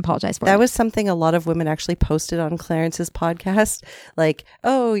 I'm not going to apologize for it. That was something a lot of women actually posted on Clarence's podcast. Like,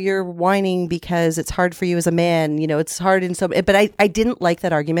 oh, you're whining because it's hard for you as a man. You know, it's hard. And so, but I didn't like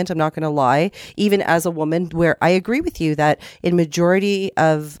that argument. I'm not going to lie. Even as a woman, where I agree with you that in majority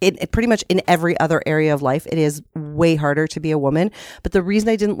of it, pretty much in every other area of life, it is way harder to be a woman. But the reason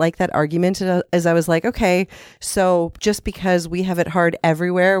I didn't like that argument is I was like, okay, so just because we have it hard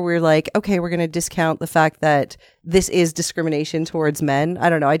everywhere, we're like, okay, we're going to discount the fact that this is discrimination towards men. I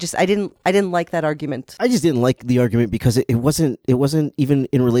don't know. I didn't like that argument. I just didn't like the argument because it wasn't even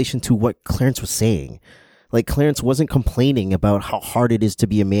in relation to what Clarence was saying. Like, Clarence wasn't complaining about how hard it is to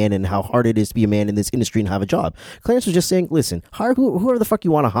be a man and how hard it is to be a man in this industry and have a job. Clarence was just saying, listen, hire whoever the fuck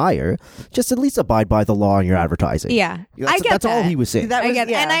you want to hire. Just at least abide by the law in your advertising. Yeah. That's all he was saying.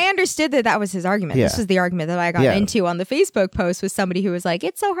 And I understood that was his argument. Yeah. This was the argument that I got into on the Facebook post with somebody who was like,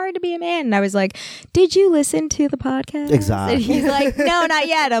 it's so hard to be a man. And I was like, did you listen to the podcast? Exactly. And he's like, no, not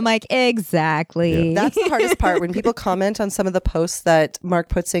yet. I'm like, exactly. Yeah. That's the hardest part when people comment on some of the posts that Mark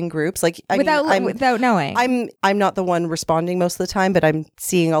puts in groups. Like, without knowing. I'm not the one responding most of the time, but I'm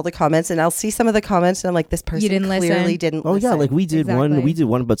seeing all the comments, and I'll see some of the comments, and I'm like, this person clearly didn't listen. Yeah, like we did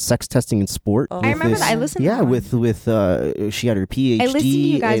one about sex testing in sport. I remember that. I listened. Yeah, with she had her PhD. I listened to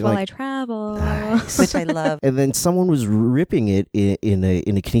you guys while I travel, which I love. And then someone was ripping it in a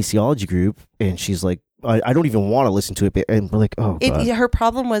kinesiology group, and she's like, I don't even want to listen to it. And we're like, oh, God. Her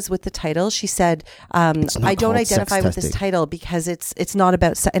problem was with the title. She said, I don't identify with this title because it's not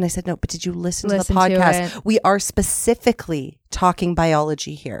about and I said, no, but did you listen to the podcast? We are specifically talking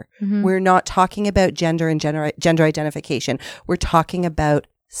biology here. Mm-hmm. We're not talking about gender and gender identification. We're talking about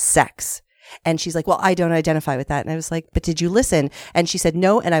sex. And she's like, well, I don't identify with that. And I was like, but did you listen? And she said,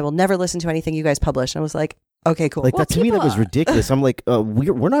 no, and I will never listen to anything you guys publish. And I was like, okay, cool. Like, to me, that was ridiculous. I'm like,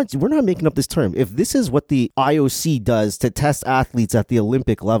 we're not making up this term. If this is what the IOC does to test athletes at the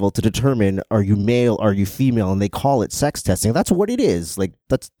Olympic level to determine are you male, are you female, and they call it sex testing, that's what it is. Like,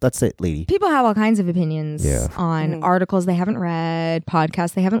 that's it, lady. People have all kinds of opinions on articles they haven't read,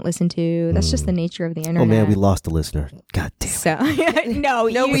 podcasts they haven't listened to. That's just the nature of the internet. Oh man, we lost a listener. God damn. So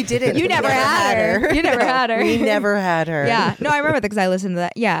no, we didn't. You never had her. You never had her. We never had her. Yeah. No, I remember that because I listened to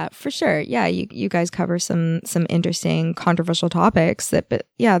that. Yeah, for sure. Yeah, you guys cover some interesting, controversial topics but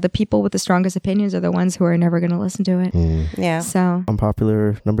the people with the strongest opinions are the ones who are never going to listen to it. Yeah. So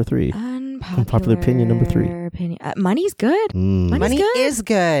unpopular number 3. Unpopular opinion number 3. Money's good. Money good. Is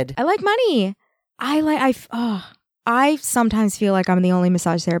good. I like money. I sometimes feel like I'm the only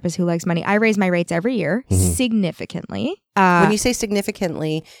massage therapist who likes money. I raise my rates every year significantly. When you say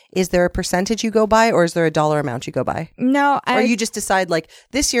significantly, is there a percentage you go by, or is there a dollar amount you go by? No, or you just decide like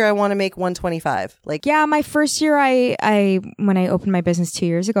this year I want to make $125. Like, yeah, my first year, I when I opened my business 2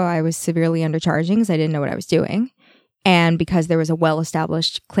 years ago, I was severely undercharging because I didn't know what I was doing. And because there was a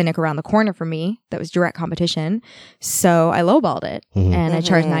well-established clinic around the corner from me that was direct competition, so I lowballed it and I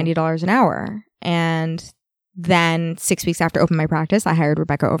charged $90 an hour. And then 6 weeks after opening my practice, I hired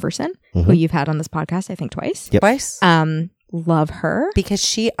Rebecca Overson, who you've had on this podcast, I think twice. Yep. Twice. Love her. Because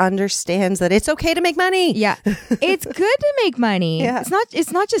she understands that it's okay to make money. Yeah. It's good to make money. Yeah.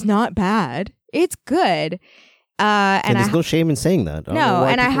 It's not just not bad. It's good. And there's no shame in saying that. No,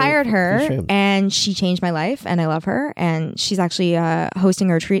 and I hired her and she changed my life and I love her. And she's actually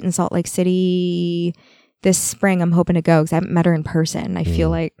hosting a retreat in Salt Lake City this spring. I'm hoping to go because I haven't met her in person. I feel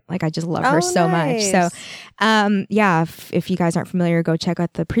like I just love her so much. So, if you guys aren't familiar, go check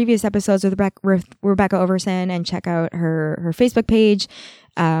out the previous episodes with Rebecca Overson and check out her Facebook page,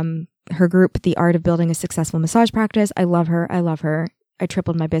 her group, The Art of Building a Successful Massage Practice. I love her. I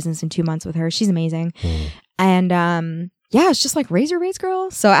tripled my business in 2 months with her. She's amazing. And, it's just like raise your rates, girl.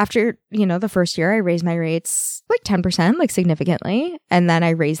 So after, the first year, I raised my rates like 10%, like significantly. And then I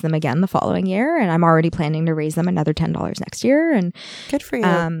raised them again the following year. And I'm already planning to raise them another $10 next year. And good for you.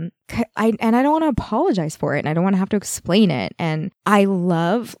 I don't want to apologize for it. And I don't want to have to explain it. And I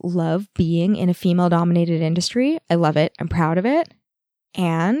love being in a female dominated industry. I love it. I'm proud of it.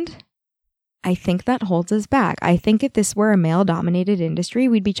 And I think that holds us back. I think if this were a male-dominated industry,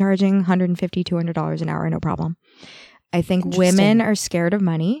 we'd be charging $150, $200 an hour, no problem. I think women are scared of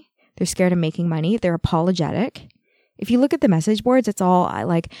money. They're scared of making money. They're apologetic. If you look at the message boards, it's all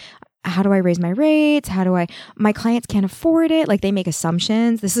like, how do I raise my rates? My clients can't afford it. Like, they make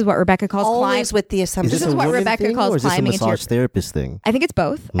assumptions. This is what Rebecca calls always with the assumptions. This is what Rebecca calls climbing into your massage therapist thing. I think it's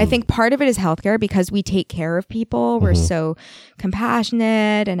both. I think part of it is healthcare because we take care of people. We're so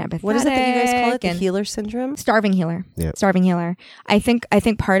compassionate and empathetic. What is it that you guys call it? The healer syndrome? Starving healer. Yeah. Starving healer. I think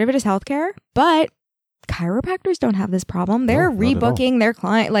part of it is healthcare, but chiropractors don't have this problem. They're rebooking their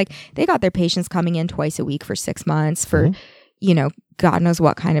client. Like, they got their patients coming in twice a week for 6 months for, God knows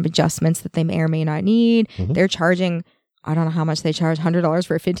what kind of adjustments that they may or may not need. They're charging, I don't know how much they charge, $100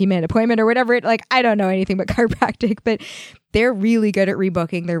 for a 15-minute appointment or whatever. I don't know anything but chiropractic, but they're really good at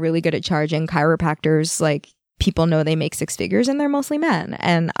rebooking. They're really good at charging. Chiropractors, like, people know they make 6 figures and they're mostly men.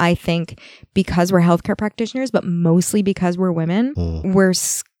 And I think because we're healthcare practitioners, but mostly because we're women, we're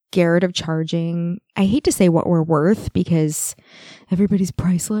scared of charging. I hate to say what we're worth because everybody's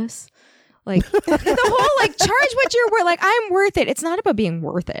priceless. Like, the whole, like, charge what you're worth. Like, I'm worth it. It's not about being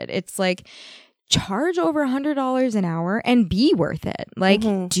worth it. It's like, charge over $100 an hour and be worth it. Like,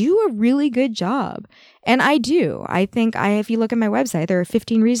 do a really good job. And I do. I think if you look at my website, there are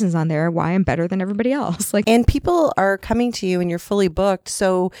 15 reasons on there why I'm better than everybody else. Like, and people are coming to you and you're fully booked.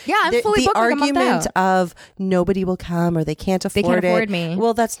 So yeah, I'm fully booked. The argument of nobody will come or they can't afford me.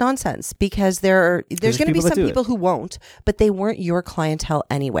 Well, that's nonsense because there's going to be some people who won't, but they weren't your clientele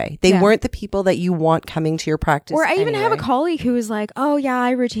anyway. They weren't the people that you want coming to your practice. Or I even have a colleague who is like, oh yeah,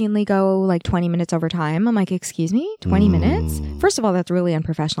 I routinely go like 20 minutes over time. I'm like, excuse me, 20 minutes? First of all, that's really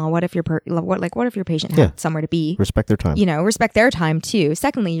unprofessional. What if your patient had somewhere to be? Respect their time. Respect their time too.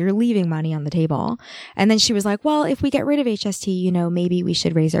 Secondly, you're leaving money on the table. And then she was like, well, if we get rid of HST, maybe we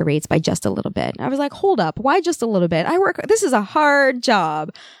should raise our rates by just a little bit. I was like, hold up. Why just a little bit? This is a hard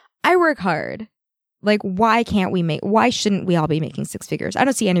job. I work hard. Like, why shouldn't we all be making 6 figures? I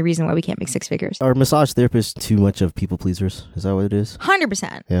don't see any reason why we can't make 6 figures. Are massage therapists too much of people pleasers? Is that what it is?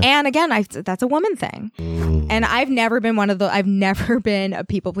 100%. Yeah. And again, that's a woman thing. And I've never been I've never been a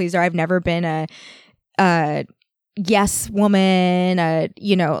people pleaser. I've never been a yes woman,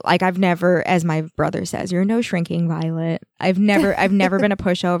 I've never, as my brother says, you're no shrinking violet. I've never been a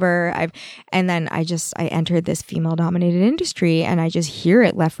pushover. And then I entered this female dominated industry and I just hear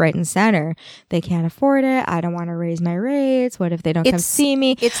it left, right, and center. They can't afford it. I don't want to raise my rates. What if they don't come see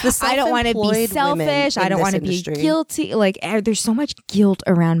me? It's the I don't want to be selfish. I don't want to be guilty. Like, there's so much guilt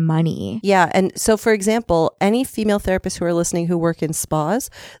around money. Yeah. And so, for example, any female therapists who are listening who work in spas,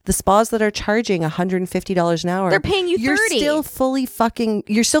 the spas that are charging $150 an hour, they're paying you $30.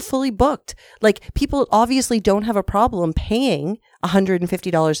 You're still fully booked. Like, people obviously don't have a problem paying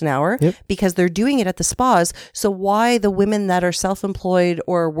 $150 an hour because they're doing it at the spas. So why the women that are self-employed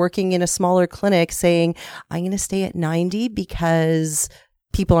or working in a smaller clinic saying, I'm going to stay at 90 because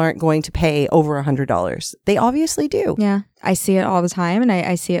people aren't going to pay over $100? They obviously do. Yeah. I see it all the time. And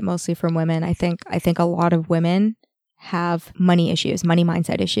I see it mostly from women. I think a lot of women have money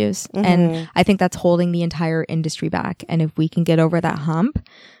mindset issues. And I think that's holding the entire industry back. And if we can get over that hump,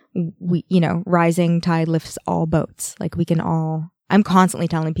 rising tide lifts all boats. Like, I'm constantly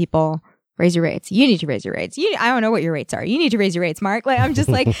telling people, raise your rates. You need to raise your rates. I don't know what your rates are. You need to raise your rates, Mark. Like, I'm just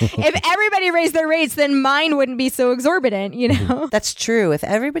like, if everybody raised their rates, then mine wouldn't be so exorbitant, That's true. If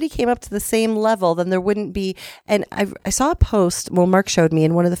everybody came up to the same level, then there wouldn't be. And I saw a post, Mark showed me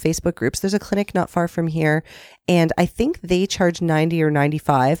in one of the Facebook groups, there's a clinic not far from here. And I think they charge $90 or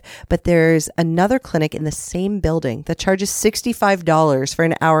 $95, but there's another clinic in the same building that charges $65 for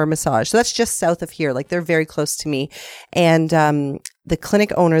an hour massage. So that's just south of here. Like, they're very close to me. And, the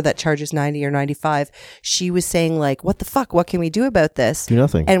clinic owner that charges $90 or $95, she was saying, like, what the fuck? What can we do about this? Do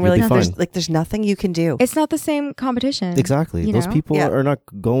nothing. And we're like, there's nothing you can do. It's not the same competition. Exactly. Those people are not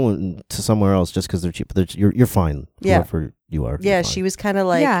going to somewhere else just because they're cheap. You're fine. Whoever you are. Yeah, she was kind of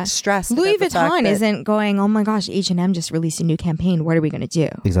like stressed. Louis Vuitton isn't going, oh my gosh, H&M just released a new campaign. What are we going to do?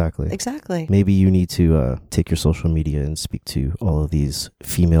 Exactly. Maybe you need to take your social media and speak to all of these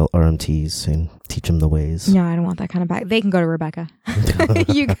female RMTs and teach them the ways. No, I don't want that kind of back. They can go to Rebecca.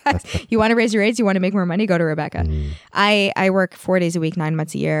 You guys, you want to raise your rates? You want to make more money? Go to Rebecca. I work 4 days a week, 9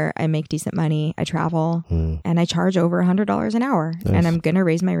 months a year. I make decent money. I travel and I charge over $100 an hour. Nice. And I'm going to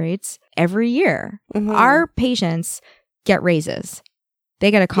raise my rates every year. Our patients get raises.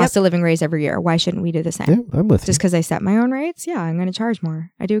 They get a cost of living raise every year. Why shouldn't we do the same? Yeah, I'm with you. Just because I set my own rates? Yeah, I'm going to charge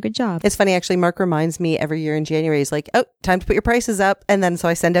more. I do a good job. It's funny, actually. Mark reminds me every year in January, he's like, oh, time to put your prices up. And then so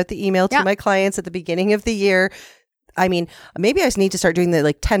I send out the email to my clients at the beginning of the year. I mean, maybe I just need to start doing the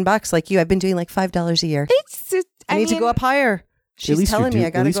like $10 like you. I've been doing like $5 a year. It's just, I need to go up higher. She's least telling me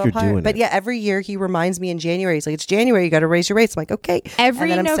I got to go up higher. But it. yeah, every year he reminds me in January. He's like, it's January. You got to raise your rates. I'm like, okay.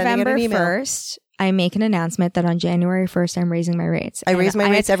 Every and then I'm sending out November an email. 1st, I make an announcement that on January 1st, I'm raising my rates. I raise my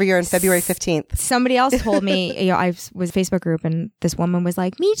rates every year on February 15th. Somebody else told me, I was a Facebook group and this woman was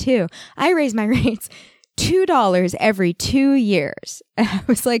like, me too. I raise my rates $2 every 2 years. And I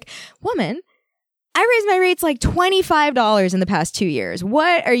was like, woman, I raised my rates like $25 in the past 2 years.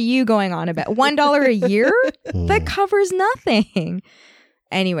 What are you going on about? $1 a year? That covers nothing.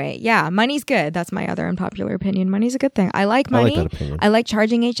 Anyway, yeah, money's good. That's my other unpopular opinion. Money's a good thing. I like money. I like that opinion. I like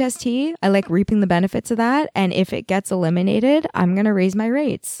charging HST. I like reaping the benefits of that. And if it gets eliminated, I'm going to raise my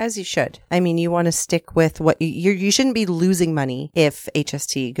rates. As you should. I mean, you want to stick with what you shouldn't be losing money if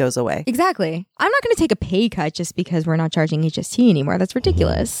HST goes away. Exactly. I'm not going to take a pay cut just because we're not charging HST anymore. That's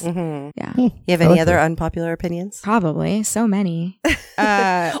ridiculous. Mm-hmm. Yeah. You have any other unpopular opinions? Probably. So many.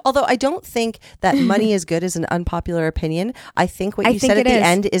 Although I don't think that money is good is an unpopular opinion. I think what you said at the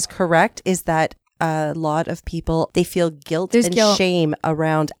end is correct, is that a lot of people, they feel guilt and shame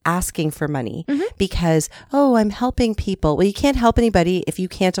around asking for money because, oh, I'm helping people. Well, you can't help anybody if you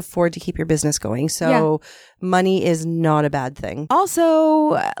can't afford to keep your business going. So money is not a bad thing.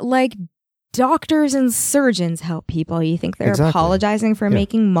 Also, like, doctors and surgeons help people. You think they're apologizing for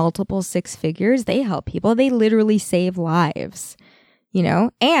making multiple 6 figures? They help people. They literally save lives, you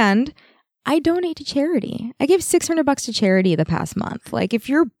know? And I donate to charity. I gave $600 to charity the past month. Like, if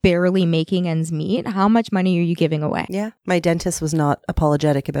you're barely making ends meet, how much money are you giving away? Yeah. My dentist was not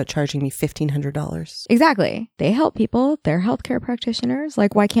apologetic about charging me $1,500. Exactly. They help people. They're healthcare practitioners.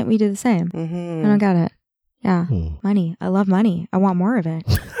 Like, why can't we do the same? I don't get it. Yeah. Money. I love money. I want more of it.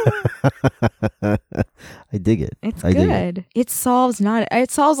 I dig it. It's good. It solves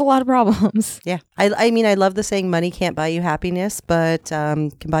a lot of problems. Yeah. I mean, I love the saying money can't buy you happiness, but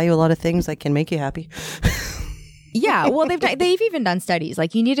can buy you a lot of things that can make you happy. Yeah, well, they've even done studies.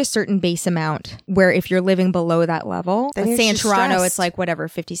 Like, you need a certain base amount where if you're living below that level, then let's say in Toronto, stressed. it's like whatever,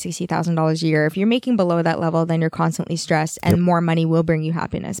 $50,000, $60,000 a year. If you're making below that level, then you're constantly stressed and more money will bring you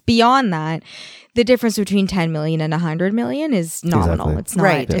happiness. Beyond that, the difference between 10 million and 100 million is nominal. It's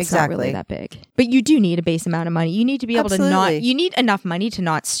not, it's not really that big. But you do need a base amount of money. You need to be able to you need enough money to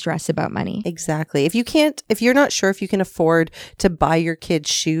not stress about money. Exactly. If you're not sure if you can afford to buy your kids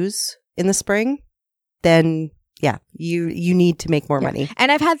shoes in the spring, then yeah, you need to make more money.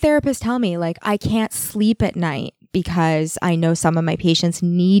 And I've had therapists tell me, like, I can't sleep at night because I know some of my patients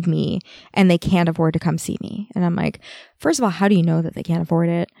need me and they can't afford to come see me. And I'm like, first of all, how do you know that they can't afford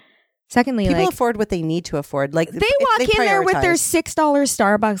it? Secondly, people like, afford what they need to afford. Like, they walk in there with their $6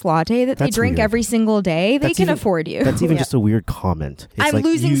 Starbucks latte that they drink every single day. They can afford you. That's even just a weird comment. It's I'm like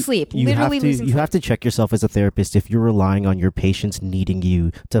losing sleep. Literally losing sleep. You have to check yourself as a therapist if you're relying on your patients needing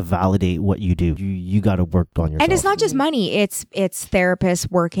you to validate what you do. You got to work on yourself. And it's not just money. It's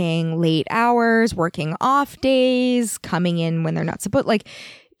therapists working late hours, working off days, coming in when they're not supposed, like,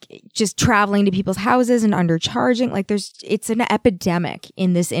 just traveling to people's houses and undercharging. Like, it's an epidemic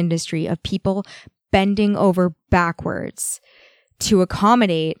in this industry of people bending over backwards to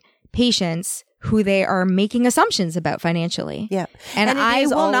accommodate patients who they are making assumptions about financially. Yeah. And I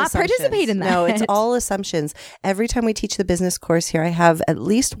will not participate in that. No, it's all assumptions. Every time we teach the business course here, I have at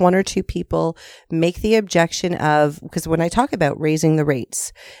least 1 or 2 people make the objection of, because when I talk about raising the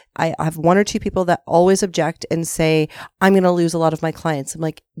rates, I have 1 or 2 people that always object and say, I'm going to lose a lot of my clients. I'm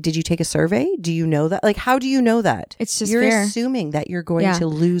like, did you take a survey? Do you know that? Like, how do you know that? It's just you're fair. assuming that you're going to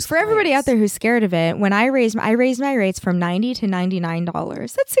lose For everybody out there who's scared of it, when I raised my rates from $90 to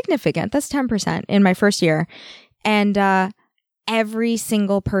 $99. That's significant. That's 10% in my first year. And every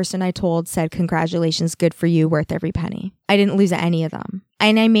single person I told said, congratulations, good for you, worth every penny. I didn't lose any of them.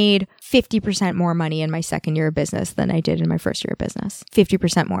 And I made 50% more money in my second year of business than I did in my first year of business.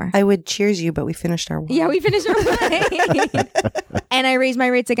 50% more. I would cheers you, but we finished our wine. Yeah, we finished our wine. And I raised my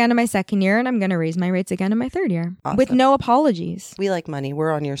rates again in my second year, and I'm going to raise my rates again in my third year. Awesome. With no apologies. We like money.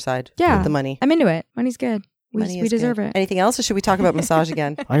 We're on your side with the money. I'm into it. Money's good. We deserve it. Anything else, or should we talk about massage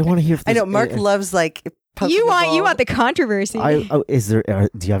again? I want to hear. I know Mark loves like. You want the controversy. Is there?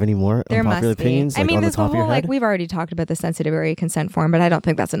 Do you have any more unpopular opinions? I mean, on there's the top the whole, of your head? like, we've already talked about the sensitive area consent form, but I don't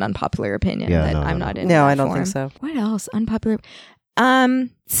think that's an unpopular opinion. I'm not in. No, I don't think so. What else? Unpopular.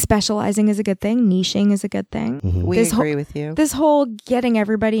 Specializing is a good thing. Niching is a good thing. Mm-hmm. We agree with you. This whole getting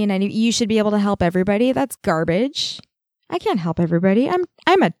everybody and you should be able to help everybody. That's garbage. I can't help everybody.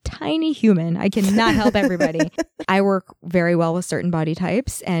 I'm a tiny human. I cannot help everybody. I work very well with certain body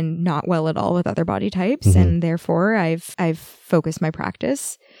types and not well at all with other body types. Mm-hmm. And therefore I've focused my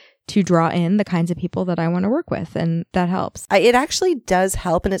practice to draw in the kinds of people that I want to work with. And that helps. It actually does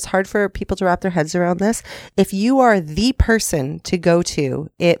help. And it's hard for people to wrap their heads around this. If you are the person to go to,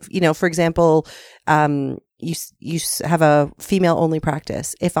 if, for example, you have a female only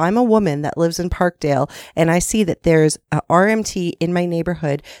practice. If I'm a woman that lives in Parkdale and I see that there's a RMT in my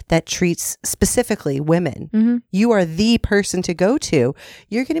neighborhood that treats specifically women, you are the person to go to.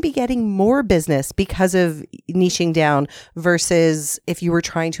 You're going to be getting more business because of niching down versus if you were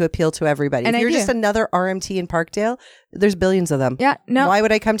trying to appeal to everybody. And if you're just another RMT in Parkdale, there's billions of them. Yeah. No. Why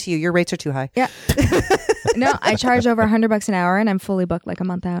would I come to you? Your rates are too high. Yeah. No, I charge over $100 an hour and I'm fully booked like a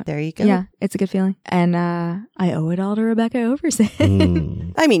month out. There you go. Yeah, it's a good feeling. And I owe it all to Rebecca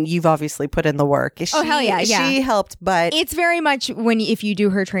Overson. I mean, you've obviously put in the work. Hell yeah. She helped, but it's very much if you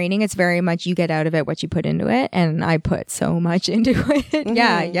do her training, it's very much you get out of it what you put into it. And I put so much into it.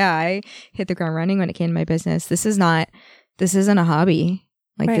 Yeah. I hit the ground running when it came to my business. This isn't a hobby.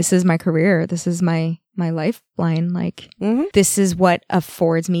 Like This is my career. This is my lifeline. Like this is what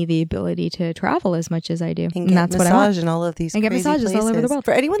affords me the ability to travel as much as I do. And that's what I want. And all of these and get massages places. all over the world.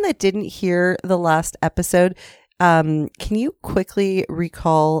 For anyone that didn't hear the last episode, can you quickly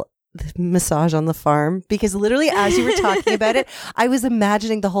recall the massage on the farm? Because literally as you were talking about it, I was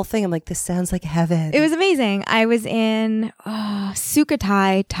imagining the whole thing. I'm like, this sounds like heaven. It was amazing. I was in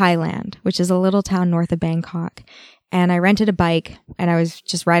Sukhothai, Thailand, which is a little town north of Bangkok. And I rented a bike and I was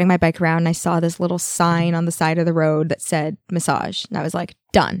just riding my bike around and I saw this little sign on the side of the road that said massage. And I was like,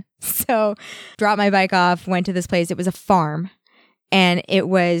 done. So dropped my bike off, went to this place. It was a farm and it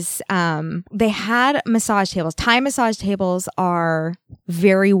was, they had massage tables. Thai massage tables are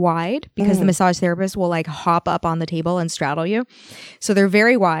very wide because the massage therapist will like hop up on the table and straddle you. So they're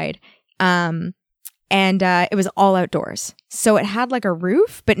very wide. And it was all outdoors. So it had like a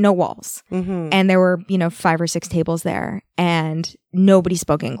roof, but no walls. And there were, 5 or 6 tables there and nobody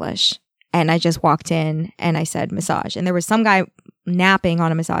spoke English. And I just walked in and I said massage. And there was some guy napping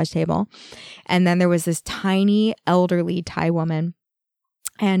on a massage table. And then there was this tiny elderly Thai woman.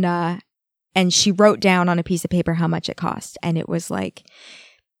 And she wrote down on a piece of paper how much it cost. And it was like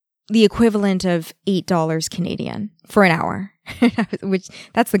the equivalent of $8 Canadian for an hour, which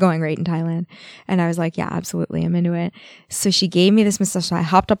that's the going rate in Thailand. And I was like, yeah, absolutely. I'm into it. So she gave me this massage. I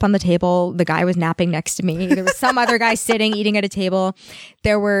hopped up on the table. The guy was napping next to me. There was some other guy sitting, eating at a table.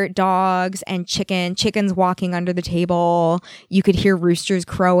 There were dogs and chickens walking under the table. You could hear roosters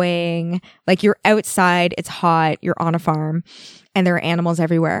crowing. Like you're outside. It's hot. You're on a farm and there are animals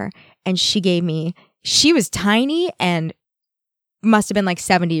everywhere. And she was tiny and must have been like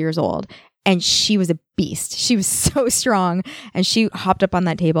 70 years old. And she was a beast. She was so strong. And she hopped up on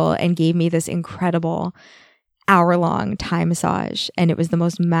that table and gave me this incredible hour-long Thai massage. And it was the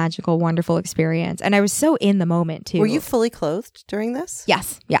most magical, wonderful experience. And I was so in the moment too. Were you fully clothed during this?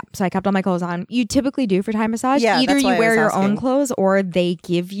 Yes. Yeah. So I kept all my clothes on. You typically do for Thai massage. Yeah, either that's why you wear I was your asking. own clothes or they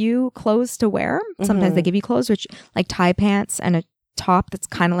give you clothes to wear. Sometimes they give you clothes, which like Thai pants and a top that's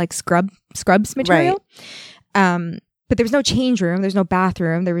kind of like scrubs material. Right. But there was no change room. There's no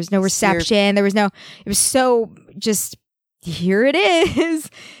bathroom. There was no reception. It was so just, here it is.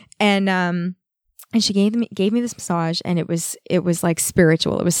 And she gave me this massage and it was like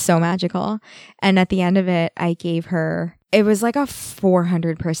spiritual. It was so magical. And at the end of it, I gave her, it was like a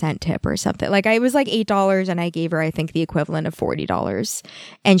 400% tip or something. Like it was like $8 and I gave her, I think the equivalent of $40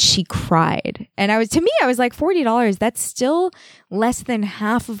 and she cried. And I was like $40, that's still less than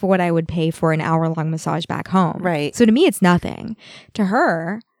half of what I would pay for an hour-long massage back home. Right. So to me, it's nothing. To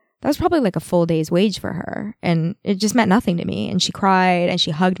her, that was probably like a full day's wage for her. And it just meant nothing to me. And she cried and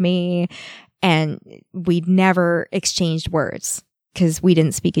she hugged me and we'd never exchanged words because we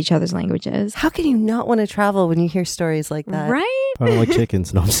didn't speak each other's languages. How can you not want to travel when you hear stories like that? Right? I don't like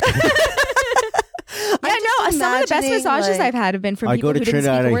chickens. No, I'm just kidding. Yeah, no, some of the best massages I've had have been from I people go to who didn't speak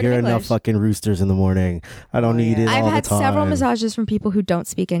Trinidad, a I word hear of enough English. fucking roosters in the morning. I don't need it I've all had the time. several massages from people who don't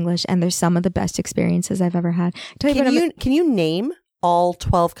speak English, and they're some of the best experiences I've ever had. Can you name all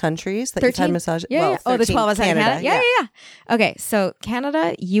 12 countries that you've had 13? massage? Yeah, well, yeah. Oh, the 13, 12 I said in Canada? Yeah. Okay, so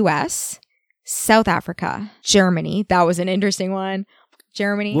Canada, US, South Africa, Germany. That was an interesting one.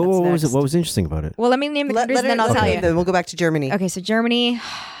 Germany. What was interesting about it? Well, let me name the countries and then I'll tell you. Then we'll go back to Germany. Okay, so Germany.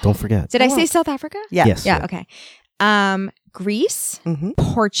 Don't forget. Did I say South Africa? Yeah. Yes. Yeah, okay. Greece,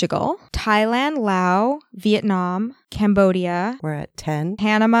 Portugal, Thailand, Laos, Vietnam, Cambodia. We're at 10.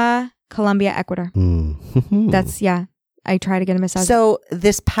 Panama, Colombia, Ecuador. That's, yeah. I try to get a massage. So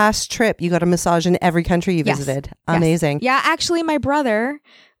this past trip, you got a massage in every country you Yes. visited. Yes. Amazing. Yeah, actually, my brother,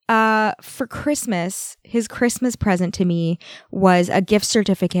 for Christmas, his Christmas present to me was a gift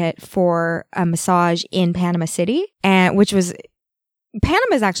certificate for a massage in Panama City, and which was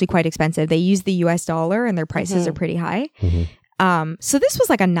Panama is actually quite expensive. They use the US dollar and their prices are pretty high. So this was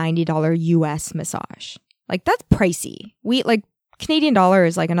like a $90 US massage. Like that's pricey. Canadian dollar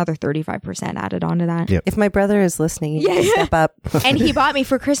is like another 35% added onto that. Yep. If my brother is listening, he can step up. And he bought me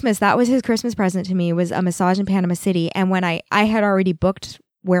for Christmas. That was his Christmas present to me, was a massage in Panama City. And when I had already booked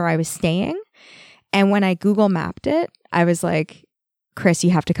where I was staying, and when I Google mapped it, I was like, Chris, you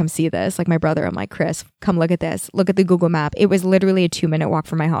have to come see this. Like my brother, I'm like, Chris, come look at this. Look at the Google map. It was literally a 2-minute walk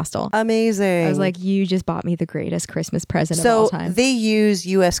from my hostel. Amazing. I was like, you just bought me the greatest Christmas present of all time. So they use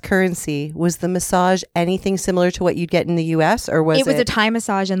US currency. Was the massage anything similar to what you'd get in the US, or was it? It was a Thai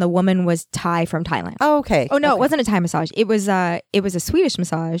massage, and the woman was Thai from Thailand. Oh, okay. Oh no, It wasn't a Thai massage. It was a Swedish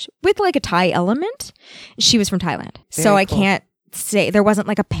massage with like a Thai element. She was from Thailand. So I can't say there wasn't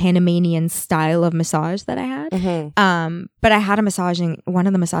like a Panamanian style of massage that I had. But I had a massage, and one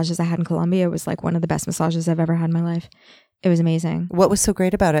of the massages I had in Colombia was like one of the best massages I've ever had in my life. It was amazing. What was so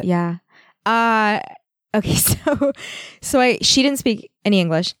great about it? Yeah. Okay. She didn't speak any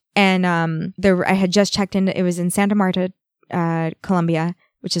English, and I had just checked in. It was in Santa Marta, Colombia,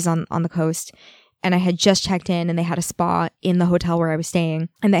 which is on the coast. And I had just checked in, and they had a spa in the hotel where I was staying,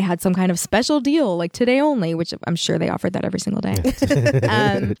 and they had some kind of special deal, like today only, which I'm sure they offered that every single day.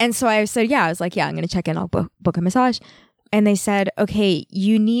 And so I said, I was like, I'm going to check in. I'll book a massage. And they said, okay,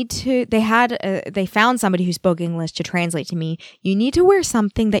 you need to, they found somebody who spoke English to translate to me. You need to wear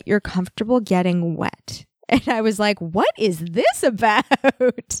something that you're comfortable getting wet. And I was like, what is this about?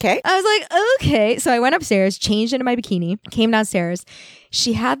 Okay. I was like, okay. So I went upstairs, changed into my bikini, came downstairs.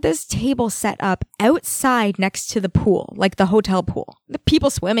 She had this table set up outside next to the pool, like the hotel pool. The people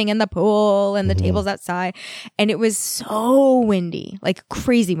swimming in the pool and the tables outside. And it was so windy, like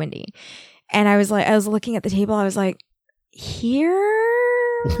crazy windy. And I was looking at the table. I was like, here?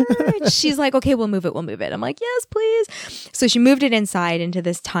 She's like, okay, we'll move it. I'm like, yes, please. So she moved it inside into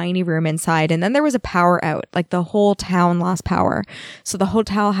this tiny room inside. And then there was a power out. Like the whole town lost power. So the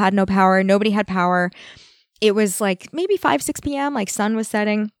hotel had no power. Nobody had power. It was like maybe 5-6 p.m. Like sun was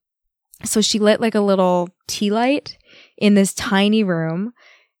setting. So she lit like a little tea light in this tiny room.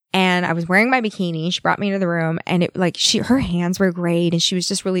 And I was wearing my bikini. She brought me into the room, and her hands were great, and she was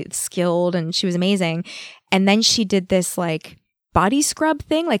just really skilled, and she was amazing. And then she did this like body scrub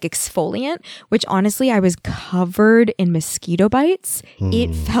thing, like exfoliant, which honestly I was covered in mosquito bites.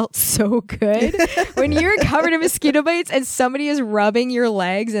 It felt so good when you're covered in mosquito bites and somebody is rubbing your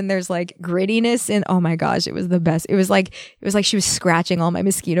legs and there's like grittiness, and oh my gosh, it was the best. It was like she was scratching all my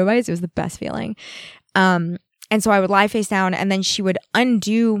mosquito bites. It was the best feeling. And so I would lie face down, and then she would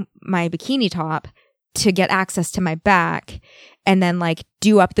undo my bikini top to get access to my back, and then like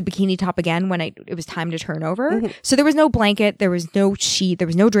do up the bikini top again when it was time to turn over. So there was no blanket, there was no sheet, there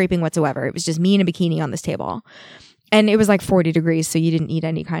was no draping whatsoever. It was just me in a bikini on this table. And it was like 40 degrees, so you didn't need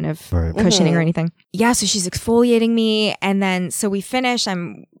any kind of cushioning or anything. Yeah, so she's exfoliating me, and then so we finish.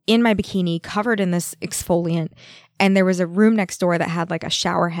 I'm in my bikini, covered in this exfoliant, and there was a room next door that had like a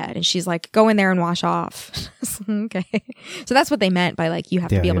shower head, and she's like, go in there and wash off. Okay. So that's what they meant by like, you have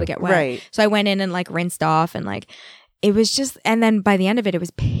to be able to get wet. Right. So I went in and like rinsed off, and like, it was just, and then by the end of it, it was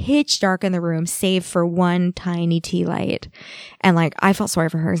pitch dark in the room, save for one tiny tea light. And like, I felt sorry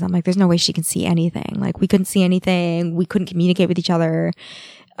for her. So I'm like, there's no way she can see anything. Like, we couldn't see anything. We couldn't communicate with each other.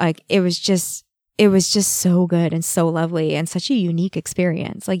 Like, it was just so good and so lovely and such a unique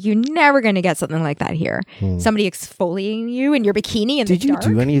experience. Like, you're never going to get something like that here. Somebody exfoliating you in your bikini in the dark. Did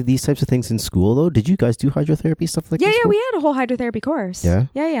you do any of these types of things in school though? Did you guys do hydrotherapy stuff like that? Yeah, we had a whole hydrotherapy course.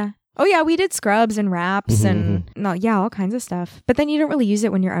 Yeah. Oh yeah, we did scrubs and wraps and all kinds of stuff. But then you don't really use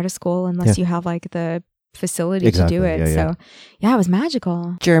it when you're out of school unless you have like the facility to do it. So it was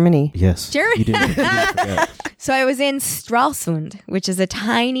magical. Germany. Yes. Germany. You didn't So I was in Stralsund, which is a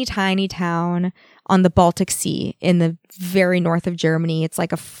tiny, tiny town on the Baltic Sea in the very north of Germany. It's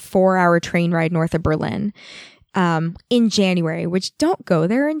like a 4-hour train ride north of Berlin. In January, which don't go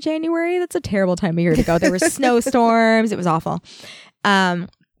there in January. That's a terrible time of year to go. There were snowstorms. It was awful.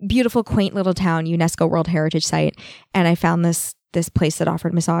 Beautiful, quaint little town, UNESCO World Heritage Site. And I found this place that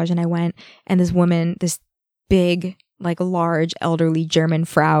offered massage, and I went, and this woman, this big, like large, elderly German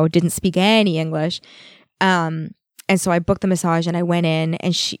Frau, didn't speak any English. And so I booked the massage, and I went in,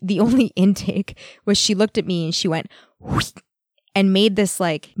 and the only intake was she looked at me and she went, whoosh, and made this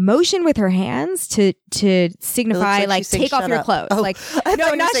like motion with her hands to signify like take off your clothes. Like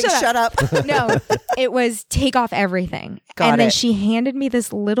no, not shut up. No, it was take off everything. And then she handed me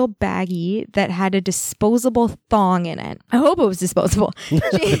this little baggie that had a disposable thong in it. I hope it was disposable. She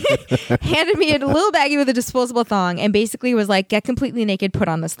handed me a little baggie with a disposable thong and basically was like, get completely naked, put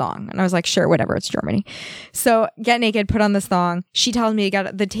on this thong. And I was like, sure, whatever, it's Germany. So get naked, put on this thong. She tells me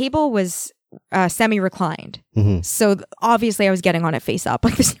the table was semi-reclined. So obviously I was getting on it face up.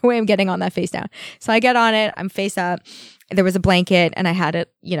 Like there's no way I'm getting on that face down. So I get on it, I'm face up. There was a blanket and I had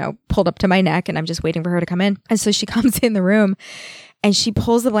it, pulled up to my neck and I'm just waiting for her to come in. And so she comes in the room and she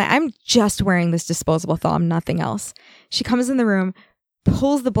pulls the blanket. I'm just wearing this disposable thong, nothing else. She comes in the room,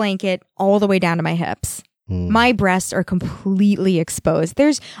 pulls the blanket all the way down to my hips. My breasts are completely exposed.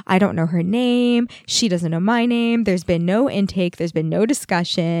 I don't know her name. She doesn't know my name. There's been no intake. There's been no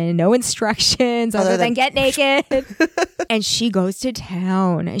discussion, no instructions other than get naked. And she goes to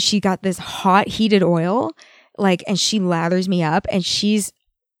town. She got this hot heated oil, and she lathers me up and she's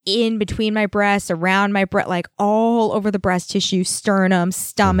in between my breasts, around my breast, like all over the breast tissue, sternum,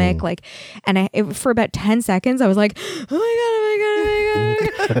 stomach, for about 10 seconds, I was like, oh my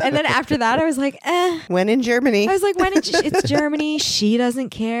God. And then after that, I was like, When in Germany. I was like, it's Germany. She doesn't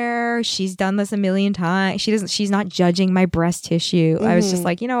care. She's done this a million times. She's not judging my breast tissue. I was just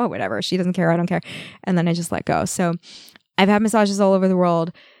like, you know what, whatever. She doesn't care. I don't care. And then I just let go. So I've had massages all over the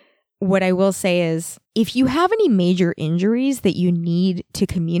world. What I will say is, if you have any major injuries that you need to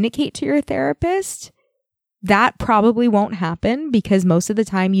communicate to your therapist, that probably won't happen because most of the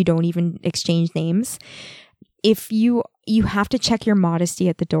time you don't even exchange names. If you have to check your modesty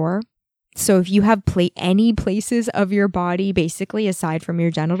at the door. So if you have any places of your body, basically aside from your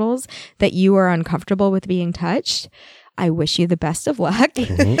genitals, that you are uncomfortable with being touched, I wish you the best of luck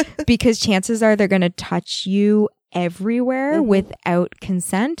because chances are they're going to touch you everywhere without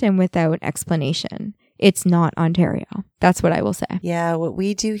consent and without explanation. It's not Ontario. That's what I will say. Yeah, what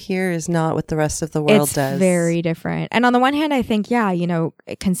we do here is not what the rest of the world does. It's very different. And on the one hand, I think,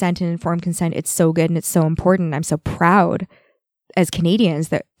 consent and informed consent, it's so good and it's so important. I'm so proud as Canadians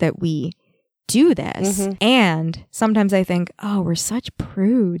that we do this. And sometimes I think, oh, we're such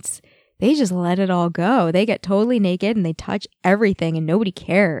prudes. They just let it all go. They get totally naked and they touch everything and nobody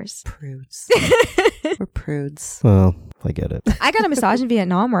cares. Prudes. We're prudes. Well, I get it. I got a massage in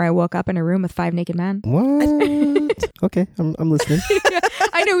Vietnam where I woke up in a room with 5 naked men. What? Okay, I'm listening.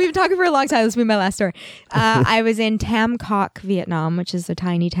 I know, we've been talking for a long time. This will be my last story. I was in Tam Coc, Vietnam, which is a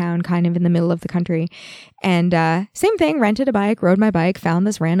tiny town kind of in the middle of the country. And same thing, rented a bike, rode my bike, found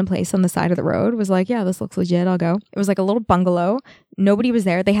this random place on the side of the road, was like, yeah, this looks legit, I'll go. It was like a little bungalow. Nobody was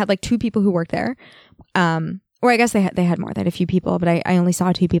there. They had like 2 people who worked there. Or I guess they had more. They had a few people, but I only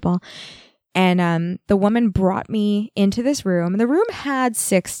saw 2 people. And the woman brought me into this room. The room had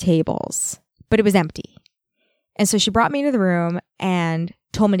 6 tables, but it was empty. And so she brought me into the room and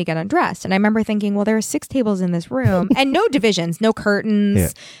told me to get undressed. And I remember thinking, well, there are 6 tables in this room and no divisions, no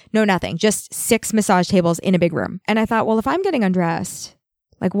curtains, no nothing, just 6 massage tables in a big room. And I thought, well, if I'm getting undressed,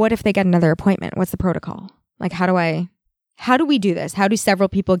 like what if they get another appointment? What's the protocol? Like, how do we do this? How do several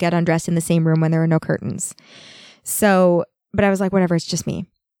people get undressed in the same room when there are no curtains? So, but I was like, whatever, it's just me.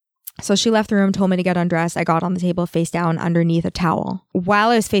 So she left the room, told me to get undressed. I got on the table face down underneath a towel while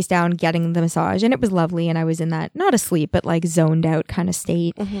I was face down getting the massage. And it was lovely. And I was in that, not asleep, but like zoned out kind of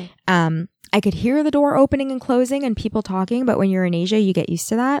state. I could hear the door opening and closing and people talking. But when you're in Asia, you get used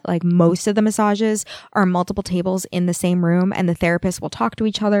to that. Like most of the massages are multiple tables in the same room and the therapists will talk to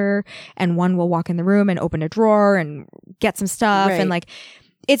each other. And one will walk in the room and open a drawer and get some stuff. Right. And like,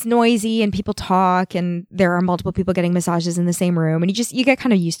 it's noisy and people talk and there are multiple people getting massages in the same room and you get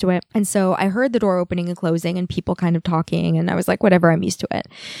kind of used to it. And so I heard the door opening and closing and people kind of talking and I was like, whatever, I'm used to it.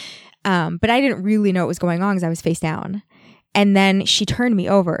 But I didn't really know what was going on because I was face down. And then she turned me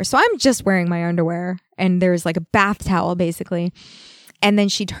over. So I'm just wearing my underwear and there's like a bath towel basically. And then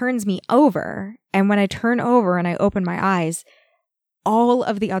she turns me over. And when I turn over and I open my eyes, all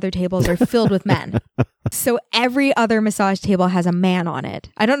of the other tables are filled with men. So every other massage table has a man on it.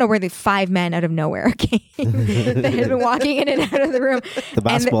 I don't know where the 5 men out of nowhere came. They had been walking in and out of the room. The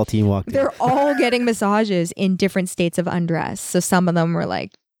basketball team walked in. They're all getting massages in different states of undress. So some of them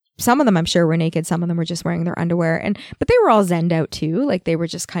I'm sure were naked. Some of them were just wearing their underwear. But they were all zenned out too. Like they were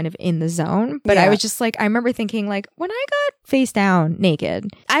just kind of in the zone. But I was just like, I remember thinking like when I got face down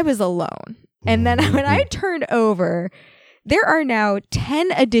naked, I was alone. And then when I turned over, there are now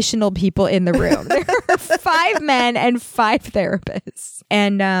 10 additional people in the room. There are 5 men and 5 therapists.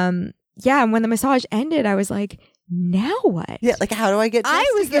 And and when the massage ended, I was like, now what? Yeah, like how do I get I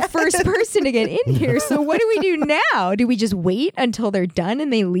was the first person to get in here. So what do we do now? Do we just wait until they're done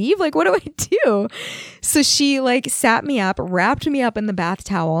and they leave? Like, what do I do? So she like sat me up, wrapped me up in the bath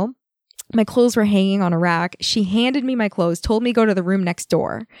towel. My clothes were hanging on a rack. She handed me my clothes, told me to go to the room next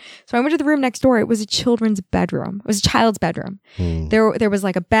door. So I went to the room next door. It was a children's bedroom. It was a child's bedroom. There was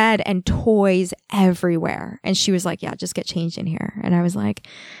like a bed and toys everywhere. And she was like, yeah, just get changed in here. And I was like,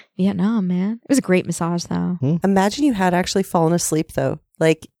 Vietnam, man. It was a great massage though. Imagine you had actually fallen asleep though.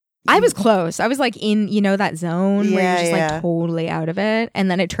 Like I was close. I was like in, that zone where you're just like totally out of it.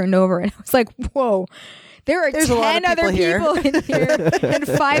 And then it turned over and I was like, whoa. There's 10 other people in here, and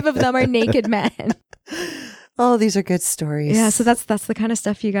 5 of them are naked men. Oh, these are good stories. Yeah, so that's the kind of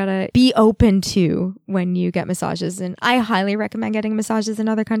stuff you gotta be open to when you get massages. And I highly recommend getting massages in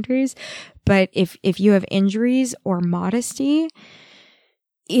other countries. But if you have injuries or modesty,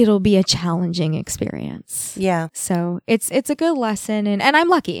 it'll be a challenging experience. Yeah. So it's a good lesson, and I'm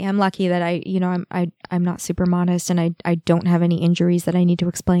lucky. I'm lucky that I'm not super modest, and I don't have any injuries that I need to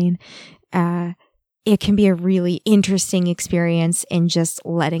explain. It can be a really interesting experience in just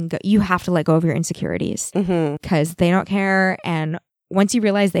letting go. You have to let go of your insecurities because they don't care. And once you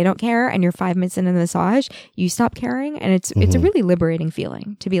realize they don't care and you're 5 minutes into the massage, you stop caring. And it's a really liberating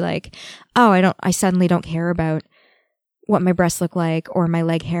feeling to be like, oh, I suddenly don't care about what my breasts look like or my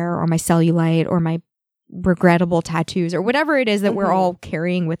leg hair or my cellulite or my regrettable tattoos or whatever it is that we're all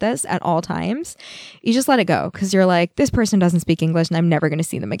carrying with us at all times. You just let it go because you're like, this person doesn't speak English and I'm never going to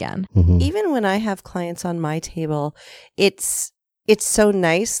see them again. Even when I have clients on my table, it's so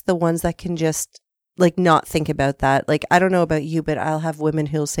nice, the ones that can just like not think about that. Like, I don't know about you, but I'll have women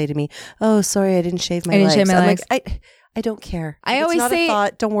who'll say to me, oh, sorry, I didn't shave my legs. Like, I don't care. I always say,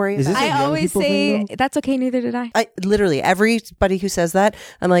 thought, don't worry about it. I always say, that's okay, neither did I. Literally, everybody who says that,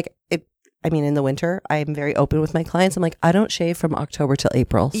 I'm like, in the winter, I'm very open with my clients. I'm like, I don't shave from October till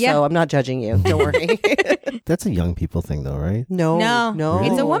April. Yeah. So I'm not judging you. Don't worry. That's a young people thing though, right? No.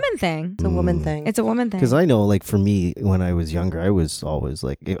 It's a woman thing. It's a woman thing. It's a woman thing. Because I know, like, for me, when I was younger, I was always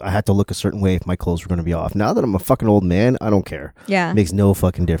like, I had to look a certain way if my clothes were going to be off. Now that I'm a fucking old man, I don't care. Yeah. It makes no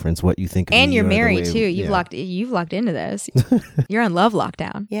fucking difference what you think of me. And you're married too. You've locked into this. You're on love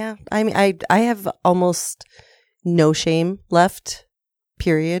lockdown. Yeah. I mean, I have almost no shame left,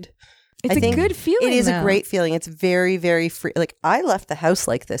 period. It's a good feeling. It is a great feeling. It's very, very free. Like, I left the house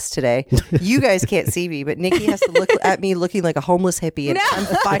like this today. You guys can't see me, but Nikki has to look at me looking like a homeless hippie, and I'm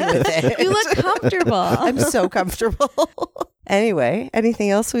fine with it. You look comfortable. I'm so comfortable. Anyway, anything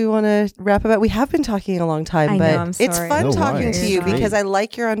else we want to wrap about? We have been talking a long time, but it's fun talking to you because I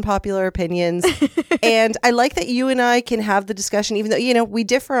like your unpopular opinions. And I like that you and I can have the discussion, even though, we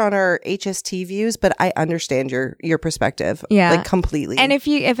differ on our HST views, but I understand your perspective. Yeah. Like, completely. And if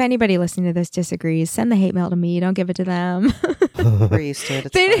anybody listening to this disagrees, send the hate mail to me. Don't give it to them. We're used to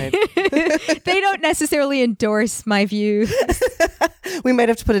it. It's fine. They don't necessarily endorse my views. We might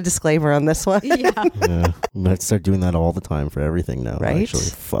have to put a disclaimer on this one. Yeah. We might start doing that all the time for everything now. Right? Actually,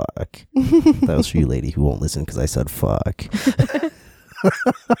 fuck. That was for you, lady, who won't listen because I said fuck.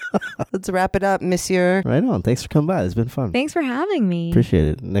 Let's wrap it up, monsieur. Right on. Thanks for coming by. It's been fun. Thanks for having me. Appreciate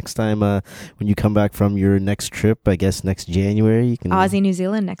it. Next time, when you come back from your next trip, I guess next January, you can... Aussie, New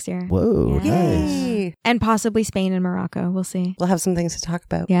Zealand next year. Whoa, Yay. nice. And possibly Spain and Morocco. We'll see. We'll have some things to talk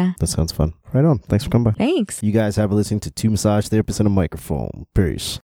about. Yeah. That sounds fun. Right on. Thanks for coming by. Thanks. You guys have been listening to Two Massage Therapists and a Microphone. Peace.